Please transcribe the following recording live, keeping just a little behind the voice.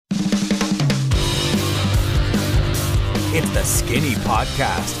It's the Skinny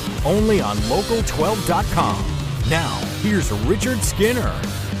Podcast, only on Local12.com. Now, here's Richard Skinner.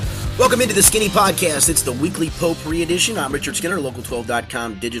 Welcome into the Skinny Podcast. It's the weekly potpourri edition. I'm Richard Skinner,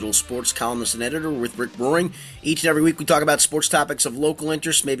 Local12.com digital sports columnist and editor with Rick Broering. Each and every week we talk about sports topics of local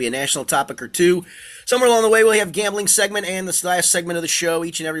interest, maybe a national topic or two. Somewhere along the way we'll have gambling segment and this last segment of the show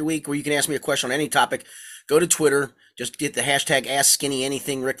each and every week where you can ask me a question on any topic. Go to Twitter, just get the hashtag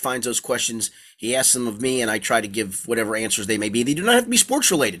AskSkinnyAnything. Rick finds those questions. He asks them of me and I try to give whatever answers they may be. They do not have to be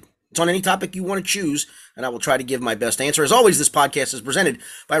sports related. It's on any topic you want to choose, and I will try to give my best answer. As always, this podcast is presented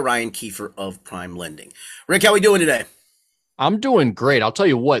by Ryan Kiefer of Prime Lending. Rick, how we doing today? I'm doing great. I'll tell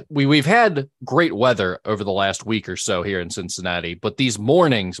you what, we've had great weather over the last week or so here in Cincinnati, but these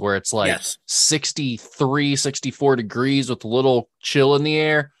mornings where it's like 63, 64 degrees with a little chill in the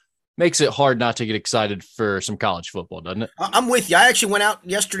air makes it hard not to get excited for some college football, doesn't it? I'm with you. I actually went out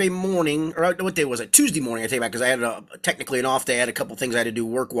yesterday morning, or what day was it? Tuesday morning, I take it back, because I had technically an off day. I had a couple things I had to do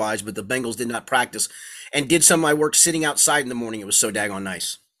work-wise, but the Bengals did not practice, and did some of my work sitting outside in the morning. It was so daggone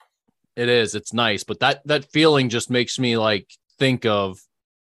nice. It is. It's nice, but that feeling just makes me think of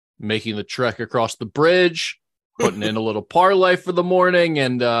making the trek across the bridge, putting in a little parlay for the morning,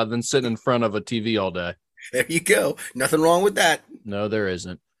 and then sitting in front of a TV all day. There you go. Nothing wrong with that. No, there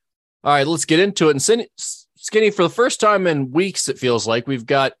isn't. All right, let's get into it. And Skinny, for the first time in weeks, it feels like we've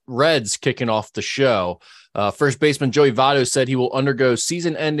got Reds kicking off the show. First baseman Joey Votto said he will undergo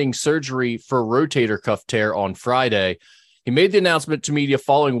season-ending surgery for a rotator cuff tear on Friday. He made the announcement to media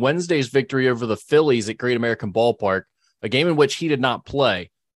following Wednesday's victory over the Phillies at Great American Ballpark, a game in which he did not play.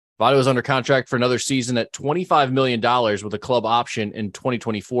 Votto is under contract for another season at $25 million with a club option in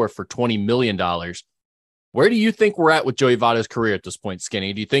 2024 for $20 million. Where do you think we're at with Joey Votto's career at this point,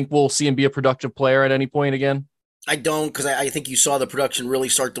 Skinny? Do you think we'll see him be a productive player at any point again? I don't, because I think you saw the production really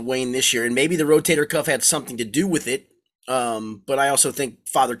start to wane this year, and maybe the rotator cuff had something to do with it, but I also think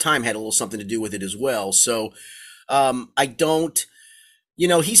Father Time had a little something to do with it as well. So I don't,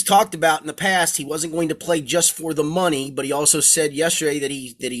 he's talked about in the past he wasn't going to play just for the money, but he also said yesterday that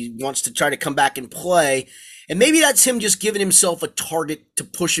he wants to try to come back and play. And maybe that's him just giving himself a target to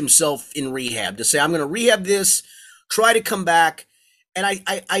push himself in rehab, to say, I'm going to rehab this, try to come back. And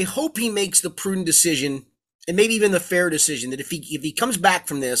I hope he makes the prudent decision, and maybe even the fair decision, that if he comes back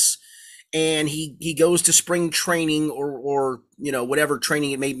from this and he goes to spring training or whatever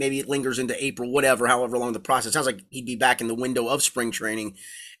training, maybe it lingers into April, however long the process, sounds like he'd be back in the window of spring training,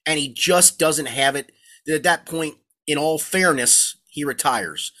 and he just doesn't have it, that at that point, in all fairness, he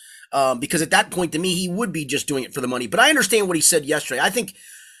retires. Because at that point, to me, he would be just doing it for the money. But I understand what he said yesterday. I think,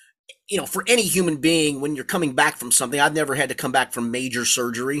 for any human being, when you're coming back from something, I've never had to come back from major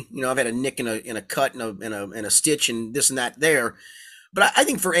surgery. I've had a nick and a cut and a stitch and this and that there. But I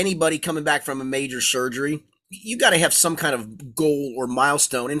think for anybody coming back from a major surgery, you got to have some kind of goal or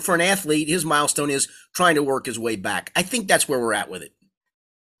milestone. And for an athlete, his milestone is trying to work his way back. I think that's where we're at with it.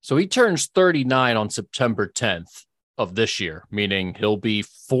 So he turns 39 on September 10th. Of this year, meaning he'll be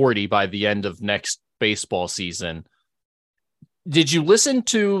 40 by the end of next baseball season. Did you listen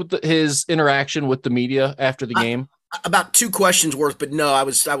to his interaction with the media after the game? About 2 questions worth, but no, I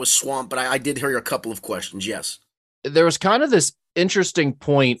was swamped, but I did hear a couple of questions. Yes. There was kind of this interesting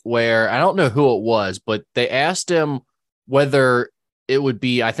point where I don't know who it was, but they asked him whether it would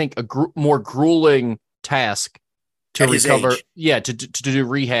be, I think, a more grueling task to recover, to do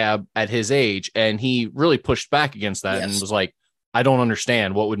rehab at his age. And he really pushed back against that and was like, I don't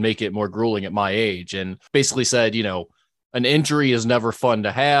understand what would make it more grueling at my age. And basically said, an injury is never fun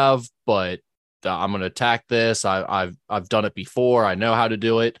to have, but I'm going to attack this. I've done it before. I know how to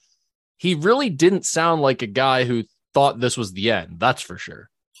do it. He really didn't sound like a guy who thought this was the end. That's for sure.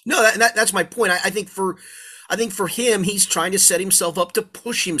 No, that's my point. I think for him, he's trying to set himself up to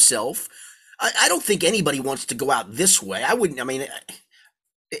push himself. I don't think anybody wants to go out this way.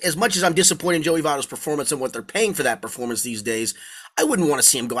 As much as I'm disappointed in Joey Votto's performance and what they're paying for that performance these days, I wouldn't want to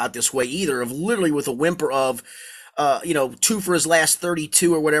see him go out this way either, of literally with a whimper of, 2 for his last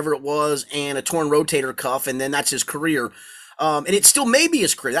 32 or whatever it was, and a torn rotator cuff, and then that's his career. And it still may be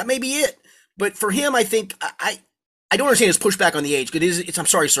his career. That may be it. But for him, I think, I don't understand his pushback on the age. I'm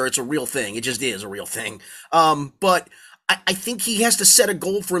sorry, sir, it's a real thing. It just is a real thing. But I think he has to set a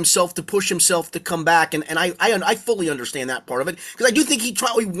goal for himself to push himself to come back, and I fully understand that part of it, because I do think he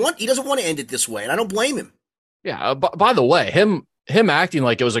doesn't want to end it this way, and I don't blame him. Yeah. By the way, him acting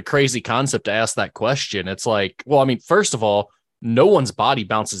like it was a crazy concept to ask that question. It's like, well, first of all, no one's body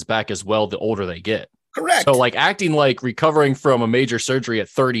bounces back as well the older they get. Correct. So acting like recovering from a major surgery at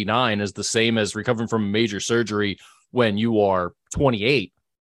 39 is the same as recovering from a major surgery when you are 28.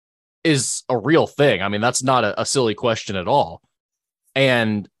 is a real thing. I mean, that's not a silly question at all.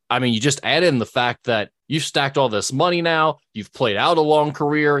 And I mean, you just add in the fact that you've stacked all this money now, you've played out a long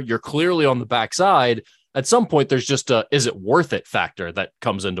career, you're clearly on the backside. At some point, there's just a is it worth it factor that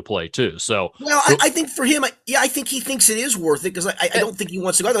comes into play too. So, well, I think for him, I think he thinks it is worth it because I don't think he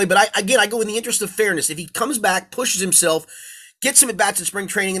wants to go that way. But I go in the interest of fairness. If he comes back, pushes himself, gets some at bats in spring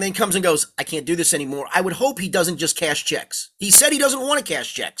training, and then comes and goes, I can't do this anymore. I would hope he doesn't just cash checks. He said he doesn't want to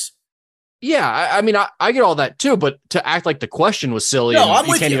cash checks. yeah, I mean, I get all that too, but to act like the question was silly and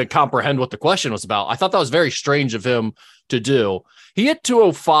you can't even comprehend what the question was about, I thought that was very strange of him to do. He hit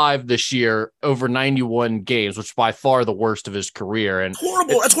 205 this year over 91 games, which is by far the worst of his career. And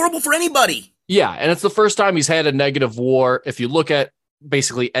horrible. That's horrible for anybody. Yeah, and it's the first time he's had a negative WAR. If you look at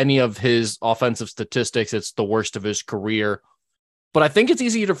basically any of his offensive statistics, it's the worst of his career. But I think it's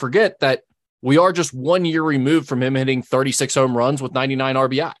easy to forget that we are just 1 year removed from him hitting 36 home runs with 99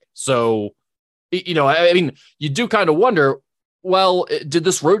 RBI. So, you know, I mean, you do kind of wonder, well, did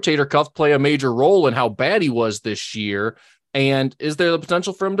this rotator cuff play a major role in how bad he was this year? And is there the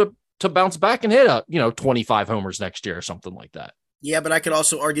potential for him to bounce back and hit 25 homers next year or something like that? Yeah, but I could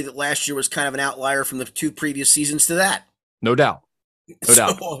also argue that last year was kind of an outlier from the two previous seasons to that. No doubt. No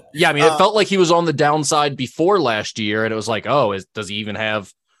doubt. Yeah, I mean, it felt like he was on the downside before last year, and it was like, oh, does he even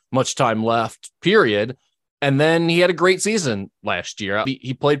have much time left, period? And then he had a great season last year.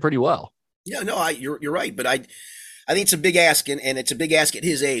 He played pretty well. Yeah, no, you're right, but I think it's a big ask, and it's a big ask at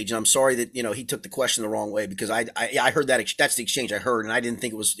his age. And I'm sorry that he took the question the wrong way because I heard that's the exchange I heard, and I didn't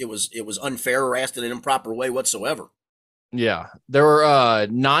think it was unfair or asked in an improper way whatsoever. Yeah, there were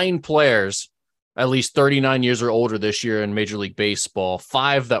 9 players at least 39 years or older this year in Major League Baseball,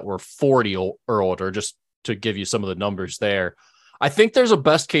 5 that were 40 or older, just to give you some of the numbers there. I think there's a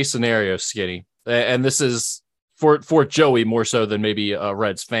best case scenario, Skinny, and this is for Joey more so than maybe a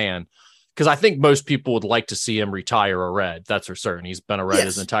Reds fan, because I think most people would like to see him retire a Red. That's for certain. He's been a Red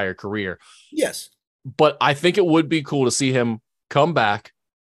his entire career. Yes. But I think it would be cool to see him come back,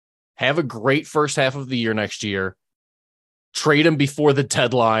 have a great first half of the year next year, trade him before the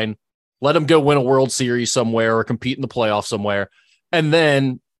deadline, let him go win a World Series somewhere or compete in the playoffs somewhere. And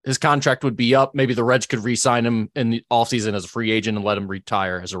then his contract would be up. Maybe the Reds could re-sign him in the offseason as a free agent and let him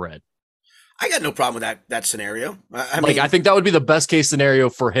retire as a Red. I got no problem with that scenario. I think that would be the best case scenario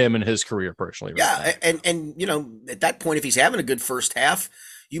for him and his career personally. Yeah. And at that point, if he's having a good first half,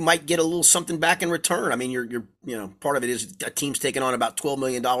 you might get a little something back in return. I mean, you're part of it is a team's taking on about $12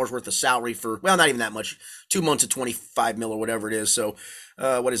 million worth of salary for, well, not even that much, 2 months of 25 mil or whatever it is. So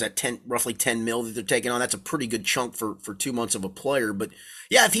what is that? Roughly 10 mil that they're taking on. That's a pretty good chunk for 2 months of a player. But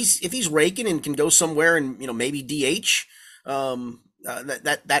yeah, if he's raking and can go somewhere and, maybe DH,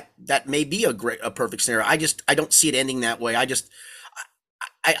 that may be a perfect scenario. I don't see it ending that way.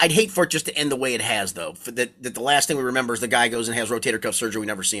 I'd hate for it just to end the way it has, though. That the last thing we remember is the guy goes and has rotator cuff surgery. We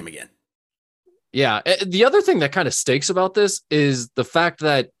never see him again. Yeah. The other thing that kind of stinks about this is the fact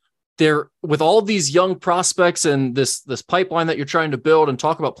that they're with all these young prospects and this pipeline that you're trying to build and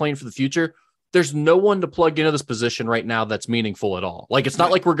talk about playing for the future. There's no one to plug into this position right now that's meaningful at all. Like, it's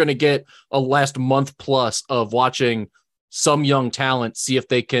not like we're going to get a last month plus of watching some young talent see if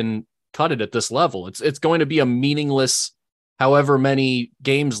they can cut it at this level. It's going to be a meaningless however many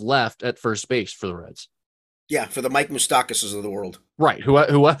games left at first base for the Reds. Yeah, for the Mike Moustakas of the world. Right.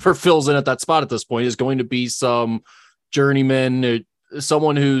 Whoever fills in at that spot at this point is going to be some journeyman,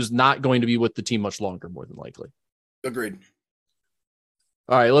 someone who's not going to be with the team much longer, more than likely. Agreed.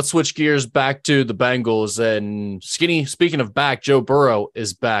 All right, let's switch gears back to the Bengals. And Skinny, speaking of back, Joe Burrow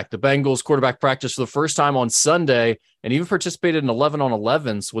is back. The Bengals quarterback practiced for the first time on Sunday and even participated in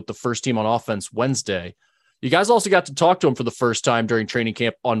 11-on-11s with the first team on offense Wednesday. You guys also got to talk to him for the first time during training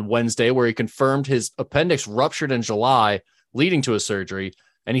camp on Wednesday, where he confirmed his appendix ruptured in July, leading to a surgery.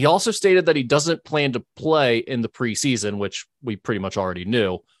 And he also stated that he doesn't plan to play in the preseason, which we pretty much already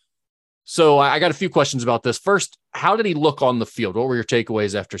knew. So I got a few questions about this. First, how did he look on the field? What were your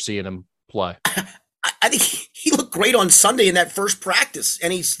takeaways after seeing him play? I think he looked great on Sunday in that first practice,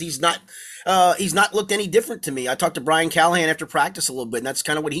 and he's not looked any different to me. I talked to Brian Callahan after practice a little bit, and that's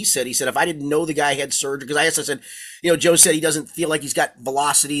kind of what he said. He said, if I didn't know the guy had surgery, because I said, Joe said he doesn't feel like he's got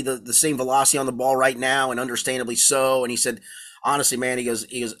velocity, the same velocity on the ball right now, and understandably so. And he said, honestly, man, he goes,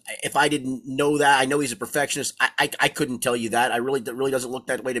 if I didn't know that, I know he's a perfectionist. I couldn't tell you that. It really doesn't look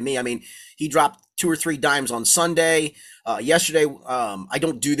that way to me. I mean, he dropped 2 or 3 dimes on Sunday. Yesterday, I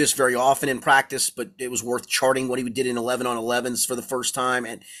don't do this very often in practice, but it was worth charting what he did in 11-on-11s for the first time.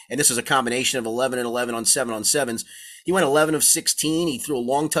 And this is a combination of 11-11 on 7-on-7s. He went 11 of 16. He threw a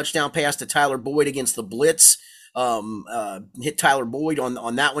long touchdown pass to Tyler Boyd against the blitz. hit Tyler Boyd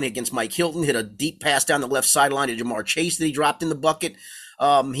on that one against Mike Hilton, hit a deep pass down the left sideline to Jamar Chase that he dropped in the bucket.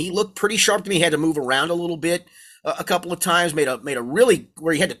 He looked pretty sharp to me. He had to move around a little bit a couple of times, made a really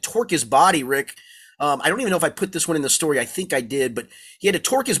where he had to torque his body, Rick. I don't even know if I put this one in the story. I think I did, but he had to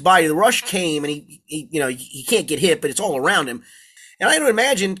torque his body. The rush came, and he can't get hit, but it's all around him. And I would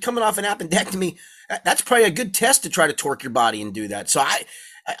imagine coming off an appendectomy, that's probably a good test to try to torque your body and do that. So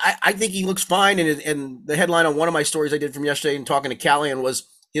I think he looks fine. And the headline on one of my stories I did from yesterday and talking to Callahan was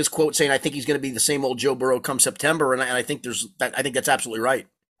his quote saying, "I think he's going to be the same old Joe Burrow come September." And I think I think that's absolutely right.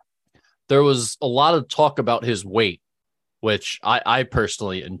 There was a lot of talk about his weight, which I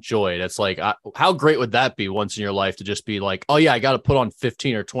personally enjoyed. It's like, how great would that be once in your life to just be like, oh yeah, I got to put on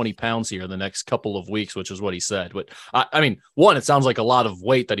 15 or 20 pounds here the next couple of weeks, which is what he said. But I mean, one, it sounds like a lot of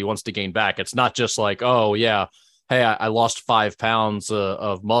weight that he wants to gain back. It's not just like, oh yeah, hey, I lost 5 pounds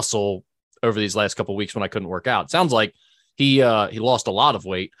of muscle over these last couple of weeks when I couldn't work out. It sounds like he lost a lot of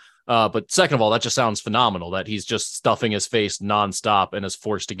weight. But second of all, that just sounds phenomenal that he's just stuffing his face nonstop and is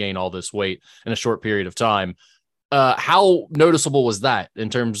forced to gain all this weight in a short period of time. How noticeable was that in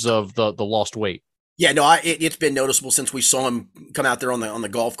terms of the lost weight? Yeah, no, it's been noticeable since we saw him come out there on the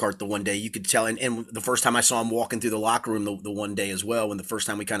golf cart the one day. You could tell, and the first time I saw him walking through the locker room the one day as well, when the first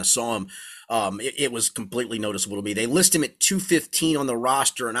time we kind of saw him, it was completely noticeable to me. They list him at 215 on the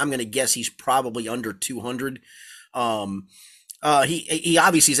roster, and I'm going to guess he's probably under 200. He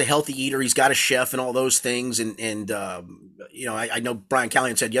obviously is a healthy eater. He's got a chef and all those things. I know Brian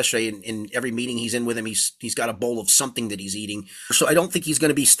Callahan said yesterday in every meeting he's in with him, he's got a bowl of something that he's eating. So I don't think he's going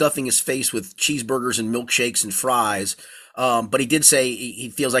to be stuffing his face with cheeseburgers and milkshakes and fries. But he did say he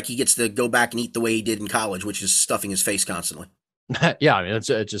feels like he gets to go back and eat the way he did in college, which is stuffing his face constantly. Yeah, I mean,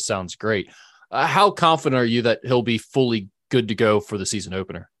 it just sounds great. How confident are you that he'll be fully good to go for the season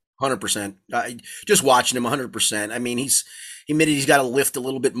opener? 100%. Just watching him, 100%. I mean, he admitted he's got to lift a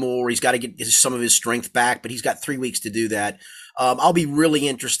little bit more. He's got to get some of his strength back, but he's got 3 weeks to do that. I'll be really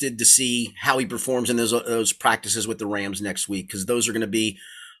interested to see how he performs in those practices with the Rams next week, because those are going to be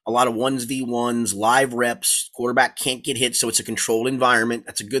a lot of 1v1s, live reps. Quarterback can't get hit, so it's a controlled environment.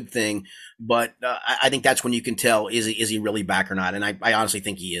 That's a good thing. But I think that's when you can tell, is he really back or not? And I honestly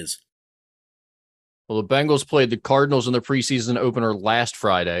think he is. Well, the Bengals played the Cardinals in their preseason opener last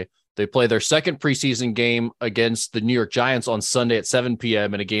Friday. They play their second preseason game against the New York Giants on Sunday at 7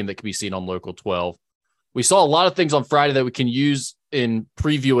 p.m. in a game that can be seen on Local 12. We saw a lot of things on Friday that we can use in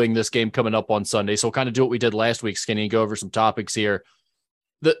previewing this game coming up on Sunday. So we'll kind of do what we did last week, Skinny, and go over some topics here.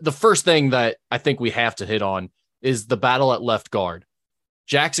 The first thing that I think we have to hit on is the battle at left guard.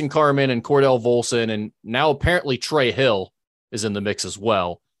 Jackson Carman and Cordell Volson, and now apparently Trey Hill is in the mix as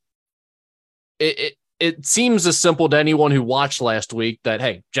well. It seems as simple to anyone who watched last week that,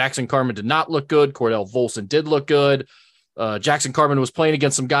 hey, Jackson Carman did not look good. Cordell Volson did look good. Jackson Carman was playing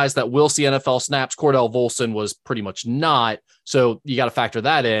against some guys that will see NFL snaps. Cordell Volson was pretty much not. So you got to factor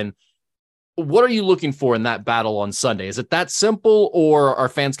that in. What are you looking for in that battle on Sunday? Is it that simple, or are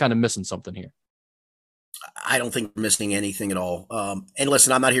fans kind of missing something here? I don't think we're missing anything at all. And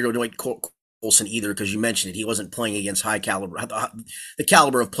listen, I'm not here to anoint Olsen either, because you mentioned it. He wasn't playing against high caliber, the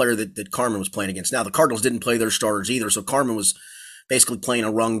caliber of player that Carman was playing against. Now, the Cardinals didn't play their starters either, so Carman was basically playing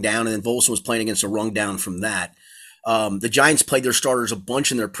a rung down, and then Volson was playing against a rung down from that. The Giants played their starters a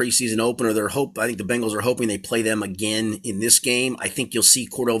bunch in their preseason opener. I think the Bengals are hoping they play them again in this game. I think you'll see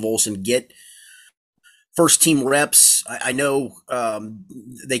Cordell Volson get first team reps. I know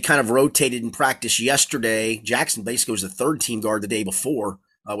they kind of rotated in practice yesterday. Jackson basically was the third team guard the day before,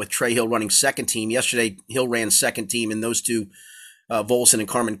 with Trey Hill running second team. Yesterday, Hill ran second team, and those two, Volson and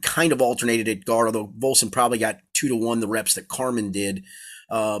Carman, kind of alternated at guard, although Volson probably got 2-to-1 the reps that Carman did.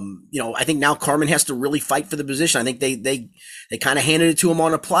 I think now Carman has to really fight for the position. I think they kind of handed it to him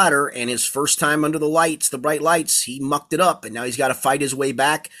on a platter, and his first time under the bright lights, he mucked it up, and now he's got to fight his way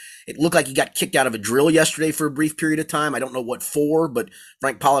back. It looked like he got kicked out of a drill yesterday for a brief period of time. I don't know what for, but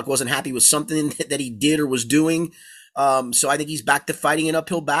Frank Pollock wasn't happy with something that he did or was doing. So I think he's back to fighting an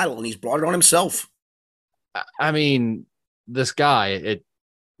uphill battle, and he's brought it on himself. I mean, this guy,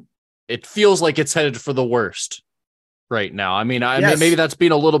 it feels like it's headed for the worst right now. I mean, Yes. Maybe that's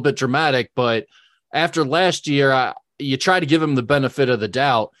being a little bit dramatic, but after last year, you try to give him the benefit of the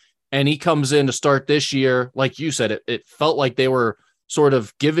doubt, and he comes in to start this year. Like you said, it felt like they were sort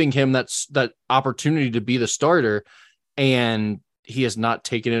of giving him that opportunity to be the starter, and he has not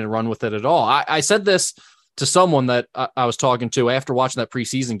taken it and run with it at all. I said this to someone that I was talking to after watching that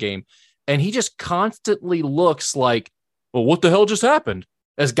preseason game, and he just constantly looks like, well, what the hell just happened?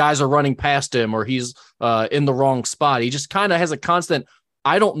 As guys are running past him, or he's in the wrong spot. He just kind of has a constant,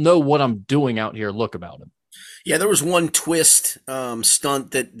 I don't know what I'm doing out here look about him. Yeah, there was one twist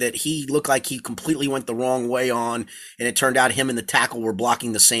stunt that he looked like he completely went the wrong way on, and it turned out him and the tackle were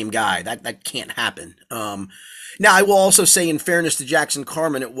blocking the same guy. That can't happen. Now, I will also say, in fairness to Jackson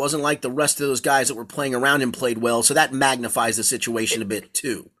Carman, it wasn't like the rest of those guys that were playing around him played well, so that magnifies the situation a bit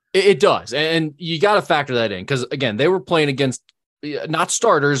too. It does. And you got to factor that in because, again, they were playing against not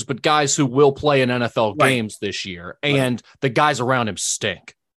starters, but guys who will play in NFL games this year. And the guys around him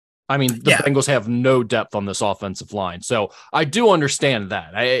stink. I mean, the Bengals have no depth on this offensive line. So I do understand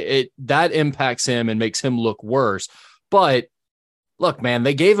that. That impacts him and makes him look worse. But look, man,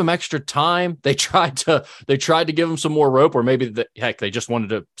 they gave him extra time. They tried to give him some more rope, or maybe they just wanted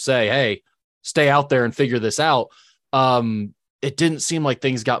to say, hey, stay out there and figure this out. It didn't seem like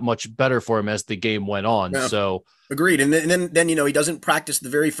things got much better for him as the game went on. Yeah, so agreed. And then he doesn't practice the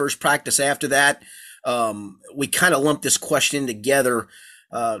very first practice after that. We kind of lumped this question together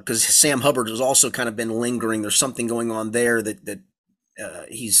because Sam Hubbard has also kind of been lingering. There's something going on there that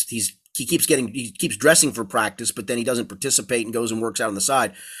he keeps dressing for practice, but then he doesn't participate and goes and works out on the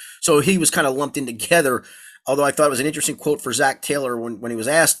side. So he was kind of lumped in together. Although I thought it was an interesting quote for Zach Taylor when he was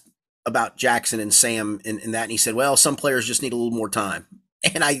asked about Jackson and Sam and that, and he said, well, some players just need a little more time.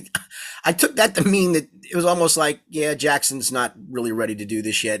 And I took that to mean that it was almost like, yeah, Jackson's not really ready to do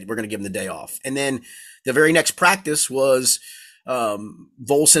this yet. We're going to give him the day off. And then the very next practice was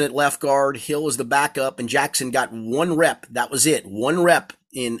Volson at left guard, Hill as the backup, and Jackson got one rep. That was it. One rep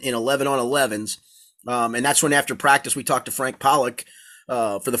in 11 on 11s. And that's when after practice, we talked to Frank Pollock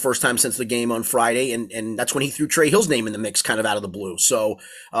for the first time since the game on Friday. And that's when he threw Trey Hill's name in the mix kind of out of the blue. So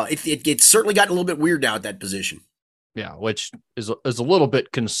it certainly got a little bit weird now at that position. Yeah, which is a little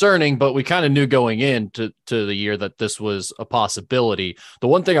bit concerning, but we kind of knew going into the year that this was a possibility. The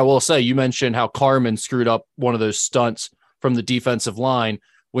one thing I will say, you mentioned how Carman screwed up one of those stunts from the defensive line.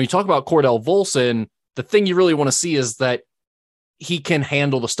 When you talk about Cordell Volson, the thing you really want to see is that he can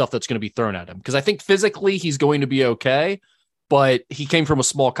handle the stuff that's going to be thrown at him. Because I think physically he's going to be okay, but he came from a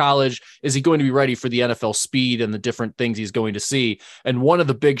small college. Is he going to be ready for the NFL speed and the different things he's going to see? And one of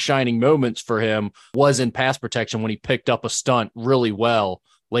the big shining moments for him was in pass protection when he picked up a stunt really well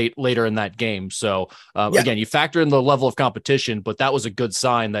later in that game. So again, you factor in the level of competition, but that was a good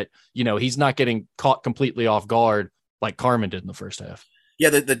sign that, he's not getting caught completely off guard like Carman did in the first half. Yeah,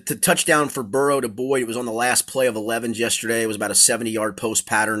 the touchdown for Burrow to Boyd, it was on the last play of 11 yesterday. It was about a 70-yard post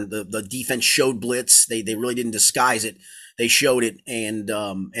pattern. The defense showed blitz. They really didn't disguise it. They showed it, and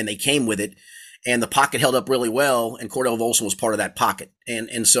they came with it. And the pocket held up really well, and Cordell Volson was part of that pocket.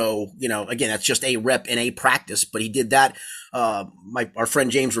 And so, again, that's just a rep in a practice, but he did that. Our friend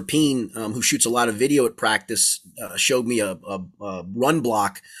James Rapine, who shoots a lot of video at practice, showed me a run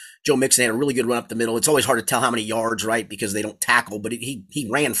block. Joe Mixon had a really good run up the middle. It's always hard to tell how many yards, right? Because they don't tackle, but he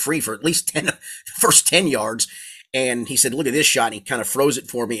ran free for at least first 10 yards. And he said, look at this shot. And he kind of froze it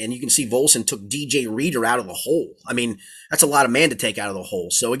for me. And you can see Volson took DJ Reader out of the hole. I mean, that's a lot of man to take out of the hole.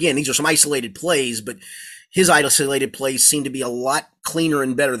 So again, these are some isolated plays, but his isolated plays seem to be a lot cleaner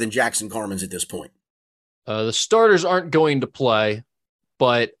and better than Jackson Carman's at this point. The starters aren't going to play,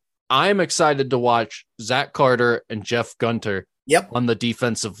 but I'm excited to watch Zach Carter and Jeff Gunter on the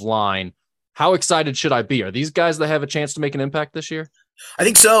defensive line. How excited should I be? Are these guys that have a chance to make an impact this year? I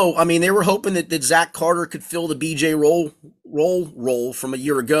think so. I mean, they were hoping that Zach Carter could fill the BJ role from a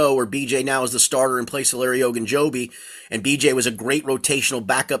year ago, where BJ now is the starter in place of Larry Ogunjobi, and BJ was a great rotational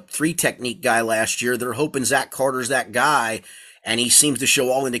backup 3 technique guy last year. They're hoping Zach Carter's that guy, and he seems to show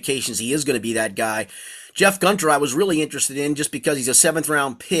all indications he is going to be that guy. Jeff Gunter, I was really interested in just because he's a 7th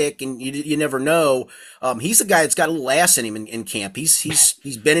round pick, and you never know. He's the guy that's got a little ass in him in camp. He's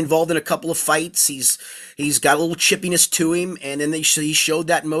been involved in a couple of fights. He's got a little chippiness to him, and then he showed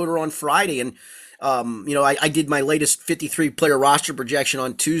that motor on Friday. And I did my latest 53 player roster projection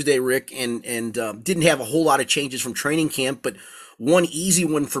on Tuesday, Rick, and didn't have a whole lot of changes from training camp, but one easy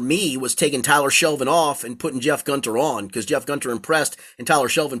one for me was taking Tyler Shelvin off and putting Jeff Gunter on, because Jeff Gunter impressed and Tyler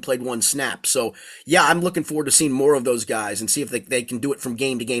Shelvin played 1 snap. So, yeah, I'm looking forward to seeing more of those guys and see if they can do it from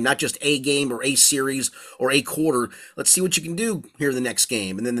game to game, not just a game or a series or a quarter. Let's see what you can do here the next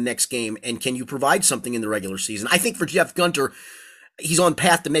game and then the next game, and can you provide something in the regular season? I think for Jeff Gunter, he's on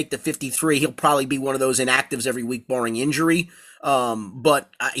path to make the 53. He'll probably be one of those inactives every week barring injury, but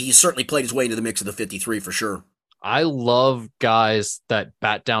he's certainly played his way into the mix of the 53 for sure. I love guys that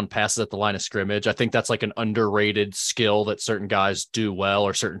bat down passes at the line of scrimmage. I think that's like an underrated skill that certain guys do well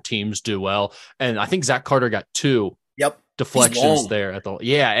or certain teams do well. And I think Zach Carter got 2 deflections there at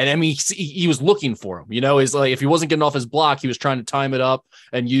and I mean, he was looking for him, he's like, if he wasn't getting off his block, he was trying to time it up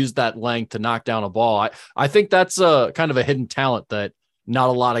and use that length to knock down a ball. I think that's a kind of a hidden talent that not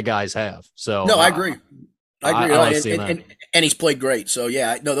a lot of guys have. So no, I agree. I agree. I like seeing that. And he's played great. So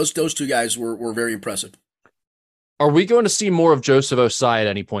yeah, no, those two guys were very impressive. Are we going to see more of Joseph Osai at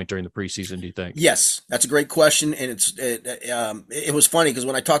any point during the preseason, do you think? Yes, that's a great question, and it was funny because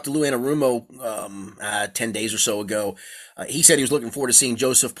when I talked to Lou Anarumo 10 days or so ago, he said he was looking forward to seeing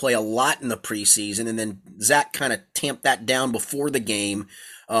Joseph play a lot in the preseason, and then Zach kind of tamped that down before the game.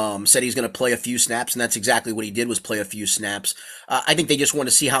 Said he's going to play a few snaps, and that's exactly what he did, was play a few snaps. I think they just want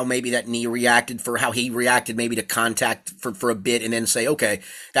to see how maybe that knee reacted, for how he reacted maybe to contact for a bit, and then say, okay,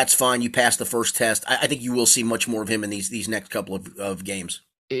 that's fine, you passed the first test. I think you will see much more of him in these next couple of games.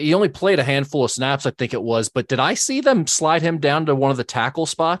 He only played a handful of snaps, I think it was, but did I see them slide him down to one of the tackle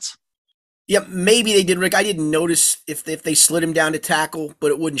spots? Yeah, maybe they did, Rick. I didn't notice if they slid him down to tackle,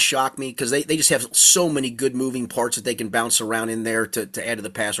 but it wouldn't shock me because they just have so many good moving parts that they can bounce around in there to add to the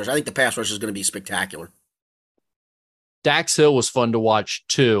pass rush. I think the pass rush is going to be spectacular. Dax Hill was fun to watch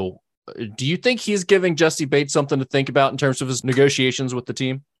too. Do you think he's giving Jesse Bates something to think about in terms of his negotiations with the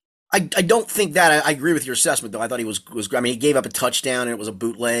team? I don't think that. I agree with your assessment, though. I thought he was. I mean, he gave up a touchdown, and it was a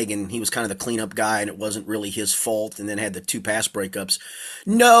bootleg, and he was kind of the cleanup guy, and it wasn't really his fault. And then had the 2 pass breakups.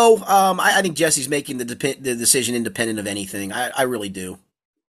 No, I think Jesse's making the decision independent of anything. I really do.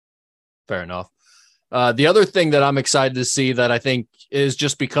 Fair enough. The other thing that I'm excited to see that I think is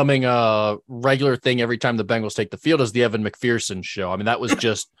just becoming a regular thing every time the Bengals take the field is the Evan McPherson show. I mean, that was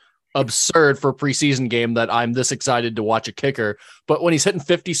just absurd for a preseason game that I'm this excited to watch a kicker. But when he's hitting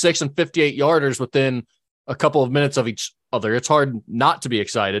 56 and 58 yarders within a couple of minutes of each other, it's hard not to be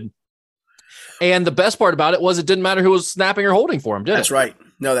excited. And the best part about it was it didn't matter who was snapping or holding for him, did it? That's right.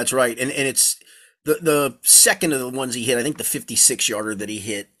 No, that's right. And it's the second of the ones he hit, I think the 56 yarder that he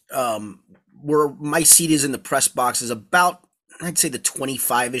hit, where my seat is in the press box is about, I'd say, the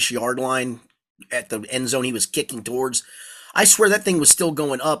 25-ish yard line at the end zone he was kicking towards. I swear that thing was still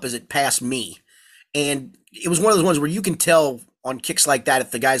going up as it passed me. And it was one of those ones where you can tell on kicks like that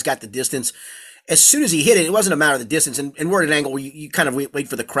if the guy's got the distance. As soon as he hit it, it wasn't a matter of the distance. And we're at an angle where you kind of wait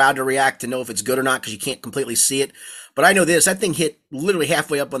for the crowd to react to know if it's good or not because you can't completely see it. But I know this. That thing hit literally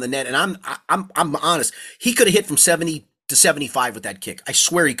halfway up on the net. And I'm honest. He could have hit from 70 to 75 with that kick. I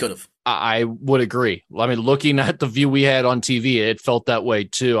swear he could have. I would agree. I mean, looking at the view we had on TV, it felt that way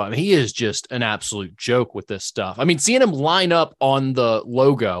too. I mean, he is just an absolute joke with this stuff. I mean, seeing him line up on the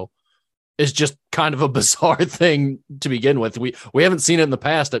logo is just kind of a bizarre thing to begin with. We haven't seen it in the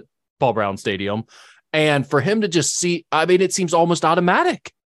past at Paul Brown Stadium. And for him to just see, I mean, it seems almost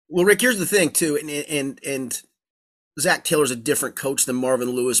automatic. Well, Rick, here's the thing too. And Zach Taylor's a different coach than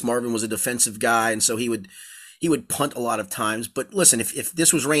Marvin Lewis. Marvin was a defensive guy. And so he would punt a lot of times. But listen, if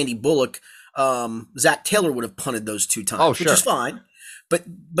this was Randy Bullock, Zach Taylor would have punted those 2 times, which is fine. But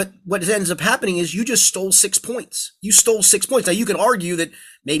what ends up happening is you just stole 6 points. You stole 6 points. Now, you can argue that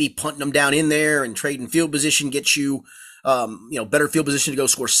maybe punting them down in there and trading field position gets you, better field position to go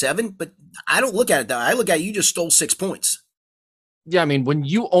score 7. But I don't look at it that way. I look at it, you just stole 6 points. Yeah, I mean, when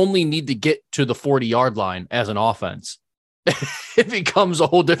you only need to get to the 40-yard line as an offense, it becomes a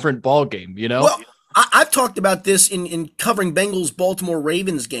whole different ballgame, you know? Well, I've talked about this in covering Bengals Baltimore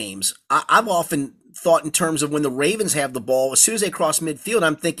Ravens games. I've often thought in terms of when the Ravens have the ball, as soon as they cross midfield,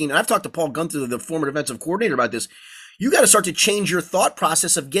 I'm thinking, and I've talked to Paul Gunther, the former defensive coordinator, about this. You got to start to change your thought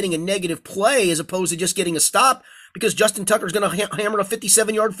process of getting a negative play as opposed to just getting a stop, because Justin Tucker's going to hammer a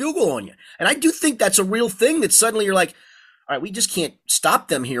 57-yard field goal on you. And I do think that's a real thing, that suddenly you're like, all right, we just can't stop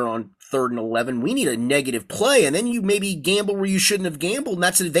them here on 3rd and 11. We need a negative play. And then you maybe gamble where you shouldn't have gambled, and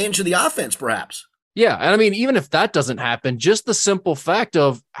that's an advantage of the offense, perhaps. Yeah, and I mean, even if that doesn't happen, just the simple fact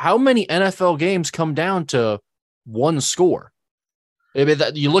of how many NFL games come down to one score. I mean,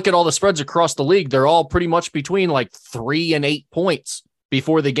 you look at all the spreads across the league, they're all pretty much between like 3 and 8 points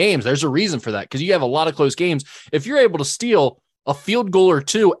before the games. There's a reason for that, because you have a lot of close games. If you're able to steal a field goal or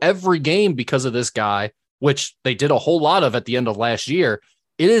 2 every game because of this guy, which they did a whole lot of at the end of last year,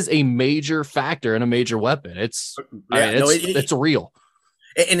 it is a major factor and a major weapon. It's real.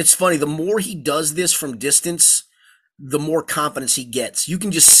 And it's funny, the more he does this from distance, the more confidence he gets. You can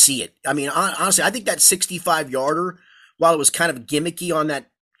just see it. I mean, honestly, I think that 65-yarder, while it was kind of gimmicky on that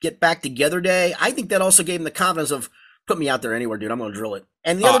get back together day, I think that also gave him the confidence of, put me out there anywhere, dude. I'm going to drill it.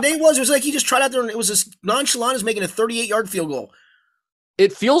 And the other day it was like he just tried out there and it was as nonchalant as making a 38-yard field goal.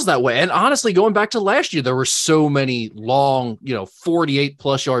 It feels that way. And honestly, going back to last year, there were so many long,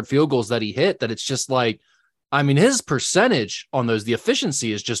 48-plus yard field goals that he hit that it's just like, I mean, his percentage on those, the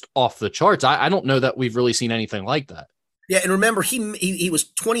efficiency is just off the charts. I don't know that we've really seen anything like that. Yeah, and remember he was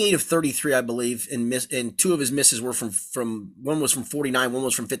 28 of 33, I believe, and two of his misses were from one was from 49, one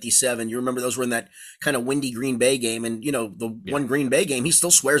was from 57. You remember those were in that kind of windy Green Bay game, and the one Green Bay game, he still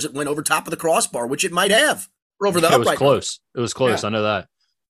swears it went over top of the crossbar, which it might have, or over the upright. It was close. It was close. Yeah. I know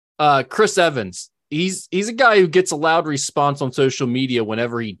that. Chris Evans, he's a guy who gets a loud response on social media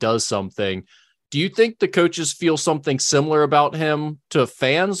whenever he does something. Do you think the coaches feel something similar about him to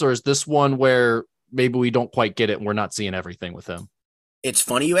fans, or is this one where maybe we don't quite get it and we're not seeing everything with him? It's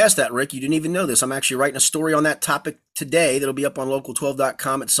funny you asked that, Rick. You didn't even know this. I'm actually writing a story on that topic today that'll be up on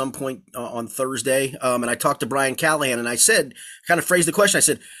local12.com at some point on Thursday. And I talked to Brian Callahan, and I said, kind of phrased the question. I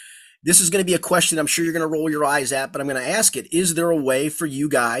said, this is going to be a question I'm sure you're going to roll your eyes at, but I'm going to ask it. Is there a way for you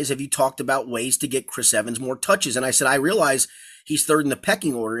guys? Have you talked about ways to get Chris Evans more touches? And I said, I realize he's third in the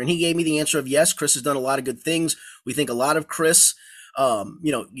pecking order. And he gave me the answer of yes, Chris has done a lot of good things. We think a lot of Chris.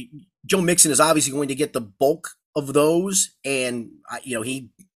 Joe Mixon is obviously going to get the bulk of those. And, he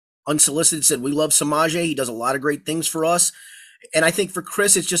unsolicited said, we love Samaje. He does a lot of great things for us. And I think for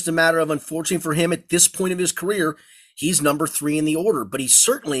Chris, it's just a matter of, unfortunately for him at this point of his career, he's number 3 in the order, but he's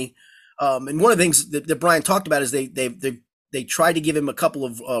certainly, and one of the things that Brian talked about is they tried to give him a couple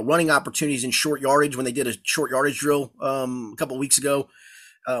of running opportunities in short yardage when they did a short yardage drill a couple of weeks ago.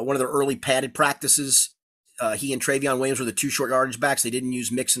 One of their early padded practices. He and Travion Williams were the 2 short yardage backs. They didn't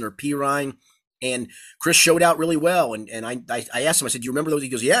use Mixon or Pirine. And Chris showed out really well. And I asked him, I said, do you remember those? He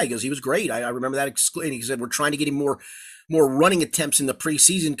goes, yeah. He goes, he was great. I remember that. And he said, we're trying to get him more running attempts in the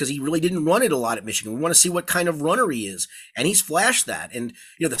preseason because he really didn't run it a lot at Michigan. We want to see what kind of runner he is. And he's flashed that. And,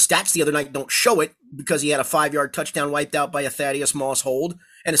 the stats the other night don't show it because he had a 5-yard touchdown wiped out by a Thaddeus Moss hold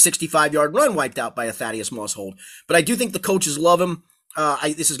and a 65-yard run wiped out by a Thaddeus Moss hold. But I do think the coaches love him.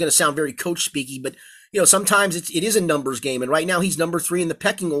 This is going to sound very coach speaky, but sometimes it is a numbers game. And right now he's number 3 in the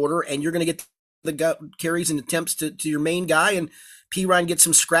pecking order, and you're going to get the carries and attempts to your main guy, and Pirine gets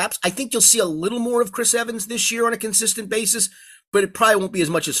some scraps. I think you'll see a little more of Chris Evans this year on a consistent basis, but it probably won't be as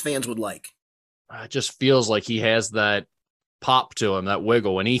much as fans would like. It just feels like he has that pop to him, that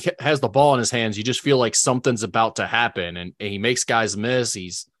wiggle. When he has the ball in his hands, you just feel like something's about to happen, and he makes guys miss.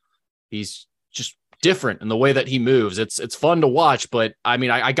 He's just different in the way that he moves. It's fun to watch, but I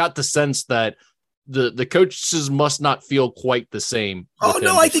mean, I got the sense that the coaches must not feel quite the same. Oh,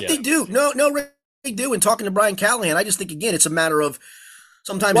 no, I think they do. No, they do. And talking to Brian Callahan, I just think, again, it's a matter of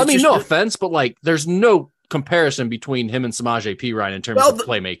sometimes. Well, no offense, but there's no comparison between him and Samaje Perine in terms of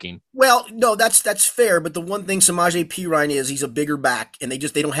playmaking. Well, no, that's fair. But the one thing Samaje Perine is, he's a bigger back, and they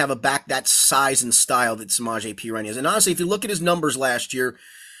don't have a back that size and style that Samaje Perine is. And honestly, if you look at his numbers last year,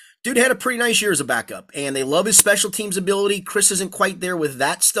 dude had a pretty nice year as a backup, and they love his special teams ability. Chris isn't quite there with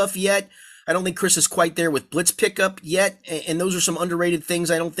that stuff yet. I don't think Chris is quite there with blitz pickup yet. And those are some underrated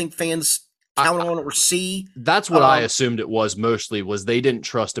things I don't think fans count on or see. That's what I assumed it was mostly, was they didn't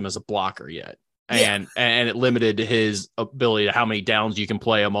trust him as a blocker yet. And it limited his ability to how many downs you can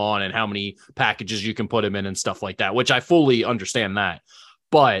play him on and how many packages you can put him in and stuff like that, which I fully understand that.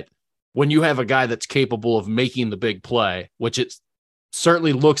 But when you have a guy that's capable of making the big play, which it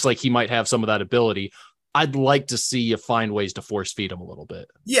certainly looks like he might have some of that ability, I'd like to see you find ways to force feed him a little bit.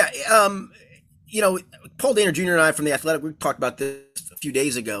 Yeah. Paul Dehner Jr. and I from The Athletic, we talked about this a few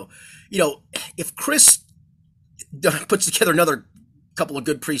days ago. If Chris puts together another couple of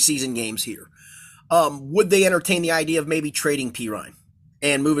good preseason games here, would they entertain the idea of maybe trading Pirine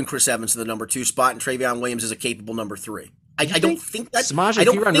and moving Chris Evans to the number 2 spot and Travion Williams as a capable number 3? I don't think that Samaje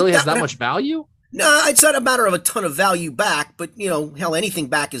Perine really has that much value. No, it's not a matter of a ton of value back, but hell, anything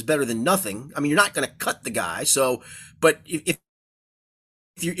back is better than nothing. I mean, you're not going to cut the guy. So, but if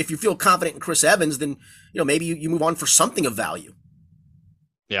you feel confident in Chris Evans, then maybe you move on for something of value.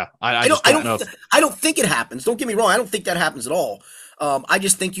 Yeah, I don't know. I don't think it happens. Don't get me wrong. I don't think that happens at all. I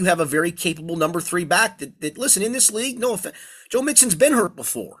just think you have a very capable number 3 back that listen, in this league, no offense, Joe Mixon's been hurt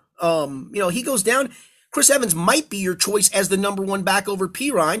before. He goes down. Chris Evans might be your choice as the number 1 back over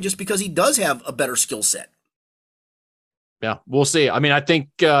Pirine just because he does have a better skill set. Yeah, we'll see. I mean, I think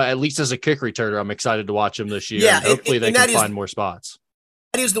at least as a kick returner, I'm excited to watch him this year. Yeah, hopefully they can find more spots.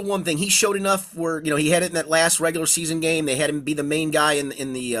 That is the one thing. He showed enough where, he had it in that last regular season game. They had him be the main guy in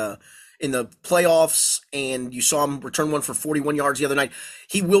the playoffs, and you saw him return one for 41 yards the other night.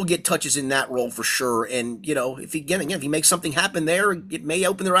 He will get touches in that role for sure. And, if he makes something happen there, it may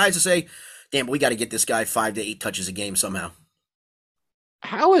open their eyes to say, damn, we got to get this guy 5 to 8 touches a game somehow.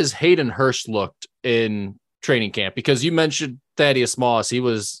 How has Hayden Hurst looked in training camp? Because you mentioned Thaddeus Moss. He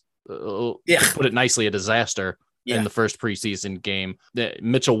was, to put it nicely, a disaster in the first preseason game.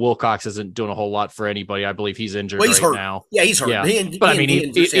 Mitchell Wilcox isn't doing a whole lot for anybody. I believe he's injured hurt now. Yeah, he's hurt. Yeah. But I mean,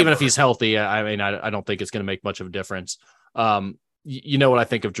 even if he's healthy, I don't think it's going to make much of a difference. You know what I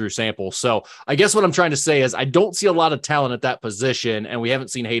think of Drew Sample. So I guess what I'm trying to say is I don't see a lot of talent at that position, and we haven't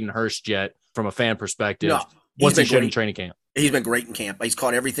seen Hayden Hurst yet from a fan perspective. No, What's he showed in training camp? He's been great in camp. He's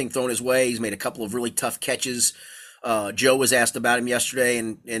caught everything thrown his way. He's made a couple of really tough catches. Joe was asked about him yesterday,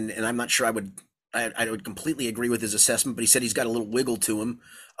 and I'm not sure I would completely agree with his assessment, but he said he's got a little wiggle to him.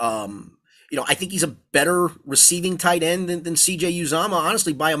 I think he's a better receiving tight end than CJ Uzama,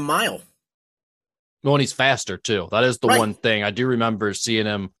 honestly, by a mile. Well, and he's faster too. That is the one thing I do remember seeing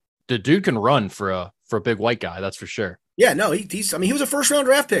him. The dude can run for a big white guy. That's for sure. Yeah, no, he was a first-round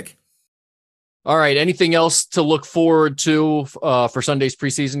draft pick. All right. Anything else to look forward to for Sunday's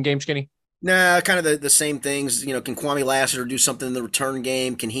preseason game, Skinny? Nah, kind of the same things. Can Kwame Lassiter do something in the return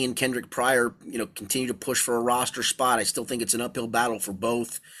game? Can he and Kendrick Pryor, continue to push for a roster spot? I still think it's an uphill battle for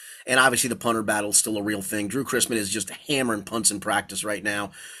both. And obviously the punter battle is still a real thing. Drew Chrisman is just hammering punts in practice right now.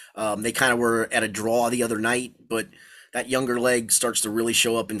 They kind of were at a draw the other night, but that younger leg starts to really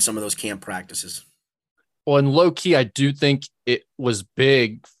show up in some of those camp practices. Well, and low key, I do think it was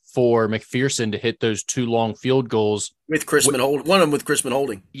big for McPherson to hit those 2 long field goals with Chrisman holding. One of them with Chrisman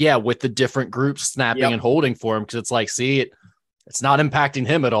holding. Yeah, with the different groups snapping and holding for him, because it's like, it's not impacting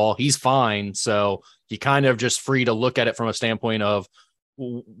him at all. He's fine. So you kind of just free to look at it from a standpoint of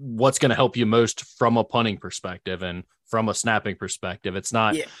what's going to help you most from a punting perspective and from a snapping perspective. It's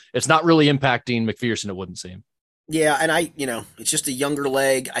not really impacting McPherson, it wouldn't seem. Yeah, and it's just a younger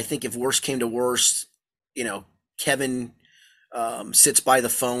leg. I think if worse came to worst, Kevin sits by the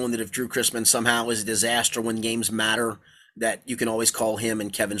phone, that if Drew Chrisman somehow is a disaster when games matter, that you can always call him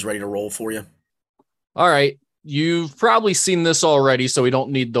and Kevin's ready to roll for you. All right. You've probably seen this already, so we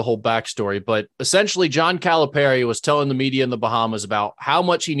don't need the whole backstory, but essentially John Calipari was telling the media in the Bahamas about how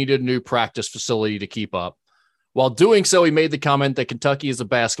much he needed a new practice facility to keep up. While doing so, he made the comment that Kentucky is a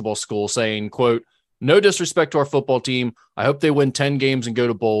basketball school, saying, quote, "No disrespect to our football team. I hope they win 10 games and go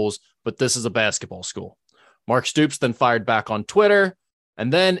to bowls, but this is a basketball school." Mark Stoops then fired back on Twitter.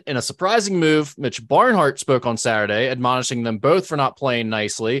 And then in a surprising move, Mitch Barnhart spoke on Saturday, admonishing them both for not playing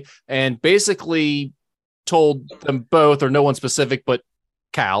nicely and basically told them both, or no one specific, but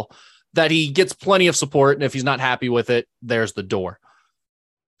Cal, that he gets plenty of support. And if he's not happy with it, there's the door.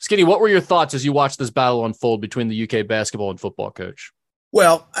 Skinny, what were your thoughts as you watched this battle unfold between the UK basketball and football coach?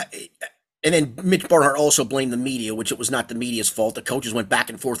 Well, and then Mitch Barnhart also blamed the media, which it was not the media's fault. The coaches went back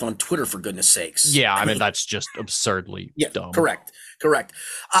and forth on Twitter, for goodness sakes. Yeah, I mean, that's just absurdly dumb. Correct.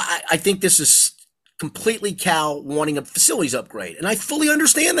 I think this is completely Cal wanting a facilities upgrade, and I fully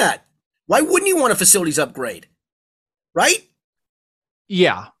understand that. Why wouldn't you want a facilities upgrade? Right?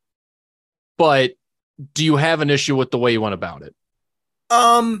 Yeah. But do you have an issue with the way you went about it?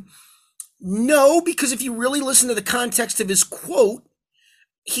 No, because if you really listen to the context of his quote,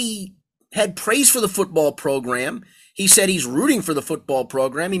 he had praise for the football program. He said he's rooting for the football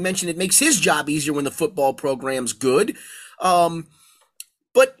program. He mentioned it makes his job easier when the football program's good.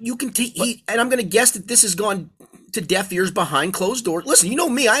 But you can and I'm going to guess that this has gone to deaf ears behind closed doors. Listen, you know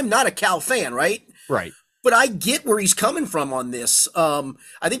me, I'm not a Cal fan, right? Right. But I get where he's coming from on this. I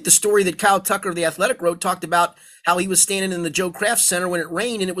think the story that Kyle Tucker of The Athletic wrote talked about how he was standing in the Joe Kraft Center when it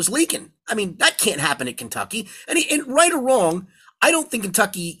rained and it was leaking. I mean, that can't happen at Kentucky. And right or wrong, I think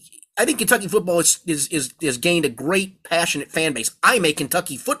Kentucky football has gained a great, passionate fan base. I'm a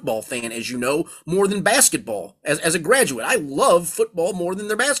Kentucky football fan, as you know, more than basketball. As a graduate, I love football more than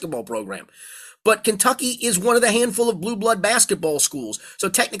their basketball program. But Kentucky is one of the handful of blue blood basketball schools. So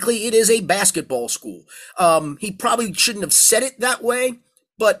technically it is a basketball school. He probably shouldn't have said it that way,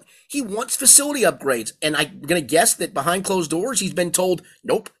 but he wants facility upgrades. And I'm going to guess that behind closed doors, he's been told,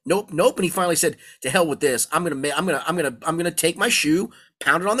 nope. And he finally said, to hell with this. I'm going to take my shoe,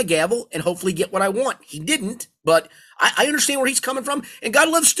 pound it on the gavel, and hopefully get what I want. He didn't, but I understand where he's coming from. And God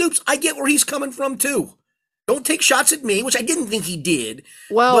love Stoops. I get where he's coming from too. Don't take shots at me, which I didn't think he did.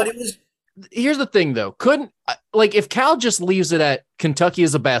 Well, but it was. Here's the thing, though. If Cal just leaves it at Kentucky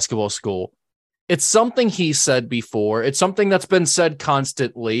as a basketball school, it's something he said before. It's something that's been said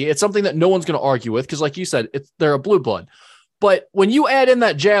constantly. It's something that no one's going to argue with because, like you said, they're a blue blood. But when you add in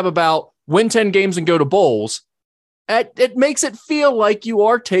that jab about win 10 games and go to bowls, it makes it feel like you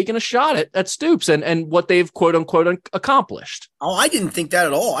are taking a shot at Stoops and what they've quote unquote accomplished. Oh, I didn't think that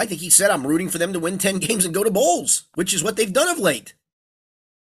at all. I think he said I'm rooting for them to win 10 games and go to bowls, which is what they've done of late.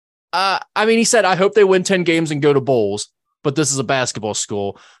 He said, I hope they win 10 games and go to bowls, but this is a basketball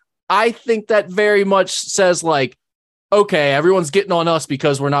school. I think that very much says like, okay, everyone's getting on us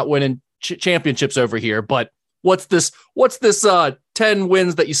because we're not winning championships over here. But what's this 10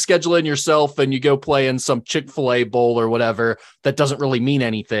 wins that you schedule in yourself and you go play in some Chick-fil-A bowl or whatever that doesn't really mean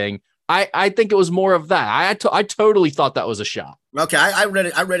anything. I think it was more of that. I totally thought that was a shot. Okay, I read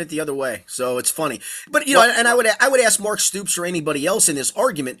it. I read it the other way, so it's funny. But you know, and I would ask Mark Stoops or anybody else in this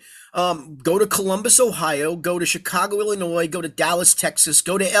argument: go to Columbus, Ohio, go to Chicago, Illinois, go to Dallas, Texas,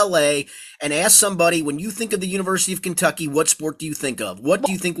 go to L.A., and ask somebody, when you think of the University of Kentucky, what sport do you think of? What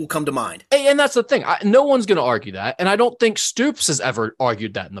do you think will come to mind? And that's the thing. No one's going to argue that, and I don't think Stoops has ever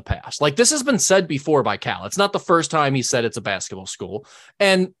argued that in the past. Like, this has been said before by Cal. It's not the first time he said it's a basketball school,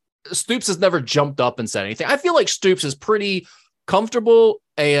 and Stoops has never jumped up and said anything. I feel like Stoops is pretty comfortable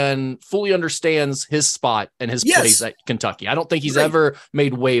and fully understands his spot and his place at Kentucky. I don't think he's ever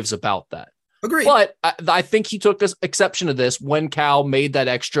made waves about that. Agreed. But I think he took exception to this when Cal made that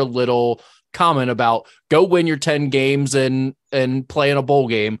extra little comment about go win your 10 games and play in a bowl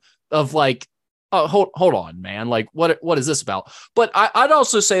game of like, oh, hold on, man. Like, what is this about? But I'd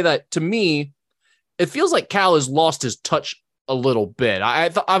also say that, to me, it feels like Cal has lost his touch a little bit.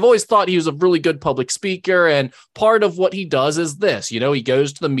 I've always thought he was a really good public speaker, and part of what he does is this, he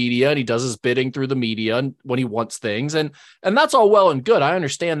goes to the media and he does his bidding through the media when he wants things, and that's all well and good. I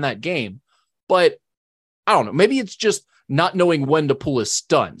understand that game, but I don't know, maybe it's just not knowing when to pull his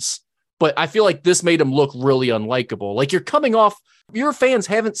stunts. But I feel like this made him look really unlikable. Like, you're coming off, your fans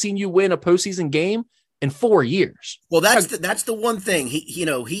haven't seen you win a postseason game in 4 years. Well, that's the one thing.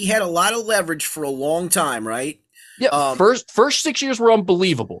 He had a lot of leverage for a long time, right? Yeah, first 6 years were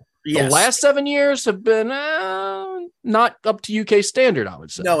unbelievable. Yes. The last 7 years have been not up to UK standard, I would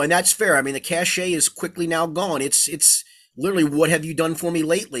say. No, and that's fair. I mean, the cachet is quickly now gone. It's literally, what have you done for me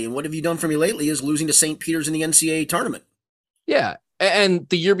lately? And what have you done for me lately is losing to St. Peter's in the NCAA tournament. Yeah, and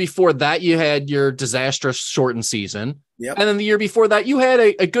the year before that, you had your disastrous shortened season. Yep. And then the year before that, you had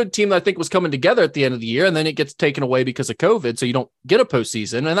a good team that I think was coming together at the end of the year, and then it gets taken away because of COVID, so you don't get a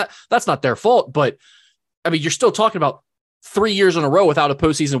postseason, and that's not their fault, but I mean, you're still talking about 3 years in a row without a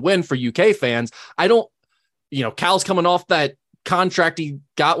postseason win for UK fans. Cal's coming off that contract he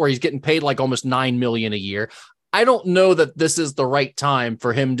got where he's getting paid like almost $9 million a year. I don't know that this is the right time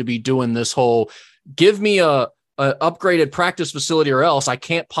for him to be doing this whole, give me a upgraded practice facility or else I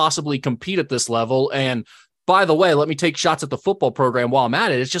can't possibly compete at this level. And by the way, let me take shots at the football program while I'm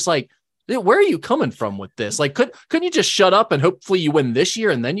at it. It's just like, where are you coming from with this? Like, couldn't you just shut up and hopefully you win this year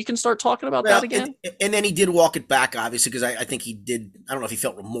and then you can start talking about that again? And then he did walk it back, obviously, because I think he did. I don't know if he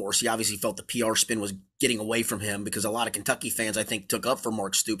felt remorse. He obviously felt the PR spin was getting away from him, because a lot of Kentucky fans, I think, took up for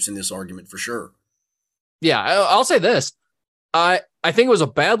Mark Stoops in this argument for sure. Yeah, I'll say this. I think it was a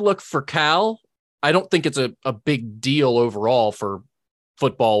bad look for Cal. I don't think it's a big deal overall for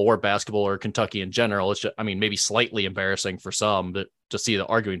football or basketball or Kentucky in general. It's just, maybe slightly embarrassing for some to see the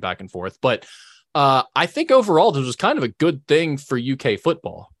arguing back and forth. But I think overall, this was kind of a good thing for UK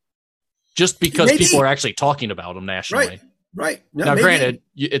football, just because people are actually talking about them nationally. Right. No, now, granted,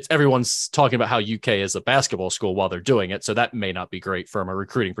 it's everyone's talking about how UK is a basketball school while they're doing it, so that may not be great from a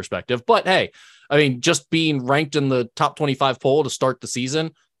recruiting perspective. But hey, just being ranked in the top 25 poll to start the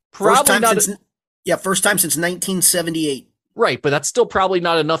season, first time since 1978. Right, but that's still probably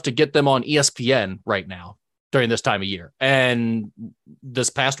not enough to get them on ESPN right now during this time of year. And this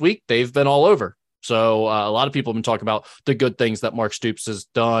past week, they've been all over. So a lot of people have been talking about the good things that Mark Stoops has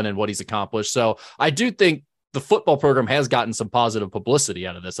done and what he's accomplished. So I do think the football program has gotten some positive publicity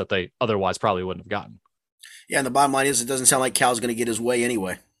out of this that they otherwise probably wouldn't have gotten. Yeah, and the bottom line is, it doesn't sound like Cal's going to get his way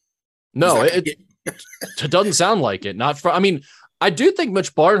anyway. No, it doesn't sound like it. I do think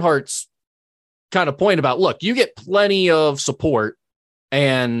Mitch Barnhart's kind of point about, look, you get plenty of support,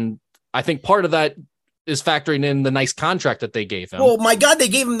 and I think part of that is factoring in the nice contract that they gave him. Well, my God, they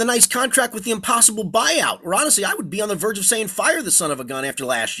gave him the nice contract with the impossible buyout. Or honestly, I would be on the verge of saying fire the son of a gun after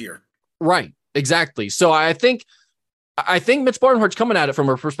last year. Right, exactly. So I think Mitch Barnhart's coming at it from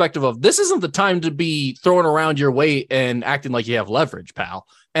a perspective of, this isn't the time to be throwing around your weight and acting like you have leverage, pal.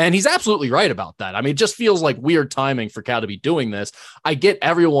 And he's absolutely right about that. It just feels like weird timing for Cal to be doing this. I get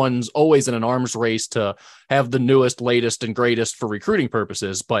everyone's always in an arms race to have the newest, latest, and greatest for recruiting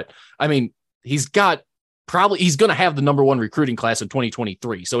purposes. But he's going to have the number one recruiting class in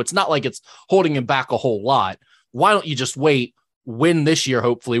 2023. So it's not like it's holding him back a whole lot. Why don't you just win this year,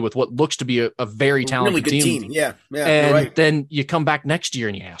 hopefully, with what looks to be a very talented really good team. Yeah. And right. Then you come back next year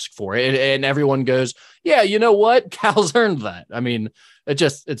and you ask for it, and everyone goes, yeah, you know what? Cal's earned that.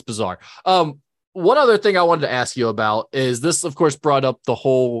 It's bizarre. One other thing I wanted to ask you about is this, of course, brought up the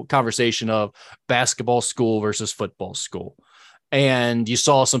whole conversation of basketball school versus football school. And you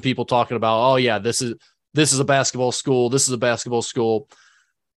saw some people talking about, oh yeah, this is a basketball school. This is a basketball school.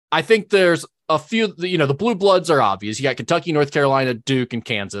 I think there's a few, the blue bloods are obvious. You got Kentucky, North Carolina, Duke, and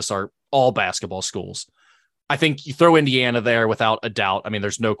Kansas are all basketball schools. I think you throw Indiana there without a doubt. I mean,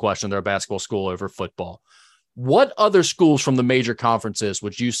 there's no question they're a basketball school over football. What other schools from the major conferences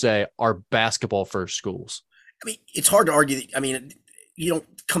would you say are basketball first schools? I mean, it's hard to argue. I mean, you don't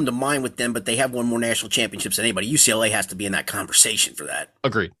come to mind with them, but they have won more national championships than anybody. UCLA has to be in that conversation for that.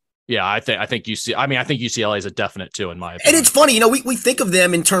 Agreed. Yeah, I think I think UCLA is a definite too, in my opinion. And it's funny, we think of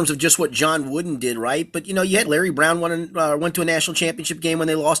them in terms of just what John Wooden did, right? But you had Larry Brown went to a national championship game when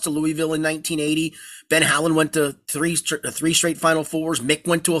they lost to Louisville in 1980. Ben Howland went to three straight Final Fours. Mick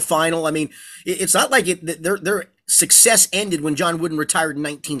went to a final. I mean, it's not like their success ended when John Wooden retired in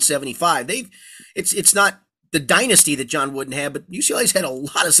 1975. It's not the dynasty that John Wooden had, but UCLA's had a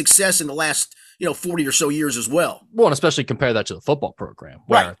lot of success in the last 40 or so years as well. Well, and especially compare that to the football program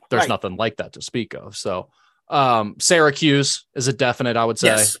where there's nothing like that to speak of. So Syracuse is a definite, I would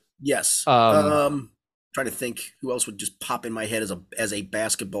say. Yes. Trying to think who else would just pop in my head as a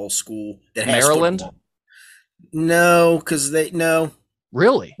basketball school that has Maryland. Football. No, because no.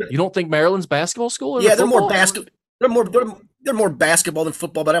 Really? You don't think Maryland's basketball school? Yeah, they're more basketball. They're more basketball than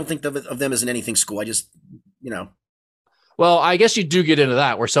football, but I don't think of them as an anything school. I just Well, I guess you do get into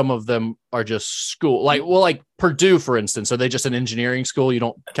that where some of them are just school, like Purdue, for instance. Are they just an engineering school? You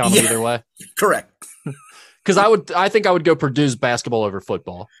don't count them either way. Correct. Because I think I would go Purdue's basketball over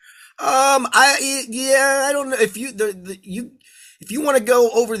football. I don't know if you want to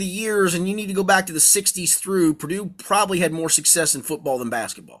go over the years and you need to go back to the 60s through. Purdue probably had more success in football than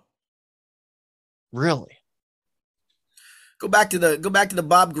basketball. Really? Go back to the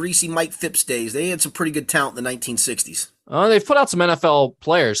Bob Greasy, Mike Phipps days. They had some pretty good talent in the 1960s. They've put out some NFL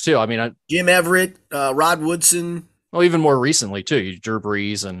players too. I mean, Jim Everett, Rod Woodson. Well, even more recently too, Drew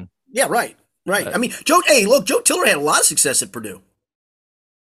Brees and right. I mean, Joe Tiller had a lot of success at Purdue.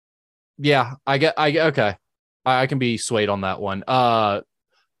 Yeah, okay. I can be swayed on that one. What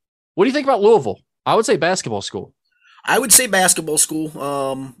do you think about Louisville? I would say basketball school. I would say basketball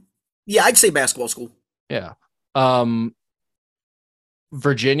school. Yeah, I'd say basketball school. Yeah.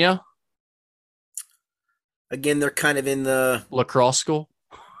 Virginia. Again, they're kind of in the lacrosse school.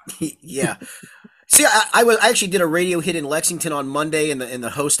 Yeah. See, I actually did a radio hit in Lexington on Monday, and the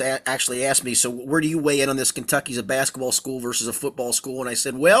host actually asked me, so where do you weigh in on this? Kentucky's a basketball school versus a football school. And I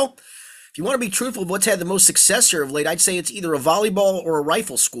said, well, if you want to be truthful of what's had the most success here of late, I'd say it's either a volleyball or a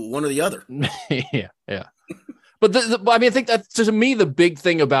rifle school, one or the other. Yeah. But I mean, I think that to me, the big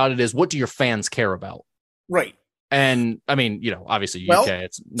thing about it is, what do your fans care about? Right. And I mean, obviously UK,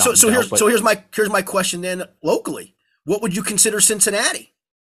 it's not. So here's my question then locally. What would you consider Cincinnati?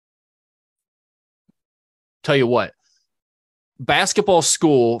 Tell you what, basketball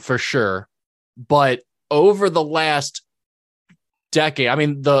school for sure. But over the last decade, I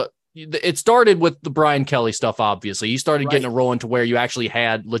mean, it started with the Brian Kelly stuff, obviously. He started getting it rolling to where you actually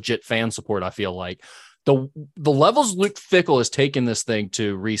had legit fan support, I feel like. The levels Luke Fickell has taken this thing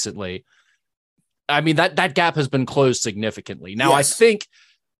to recently, I mean, that gap has been closed significantly. Now, yes. I think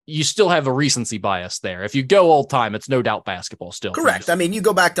you still have a recency bias there. If you go all time, it's no doubt basketball still. Correct. I mean, you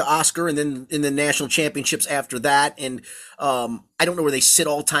go back to Oscar and then in the national championships after that. And I don't know where they sit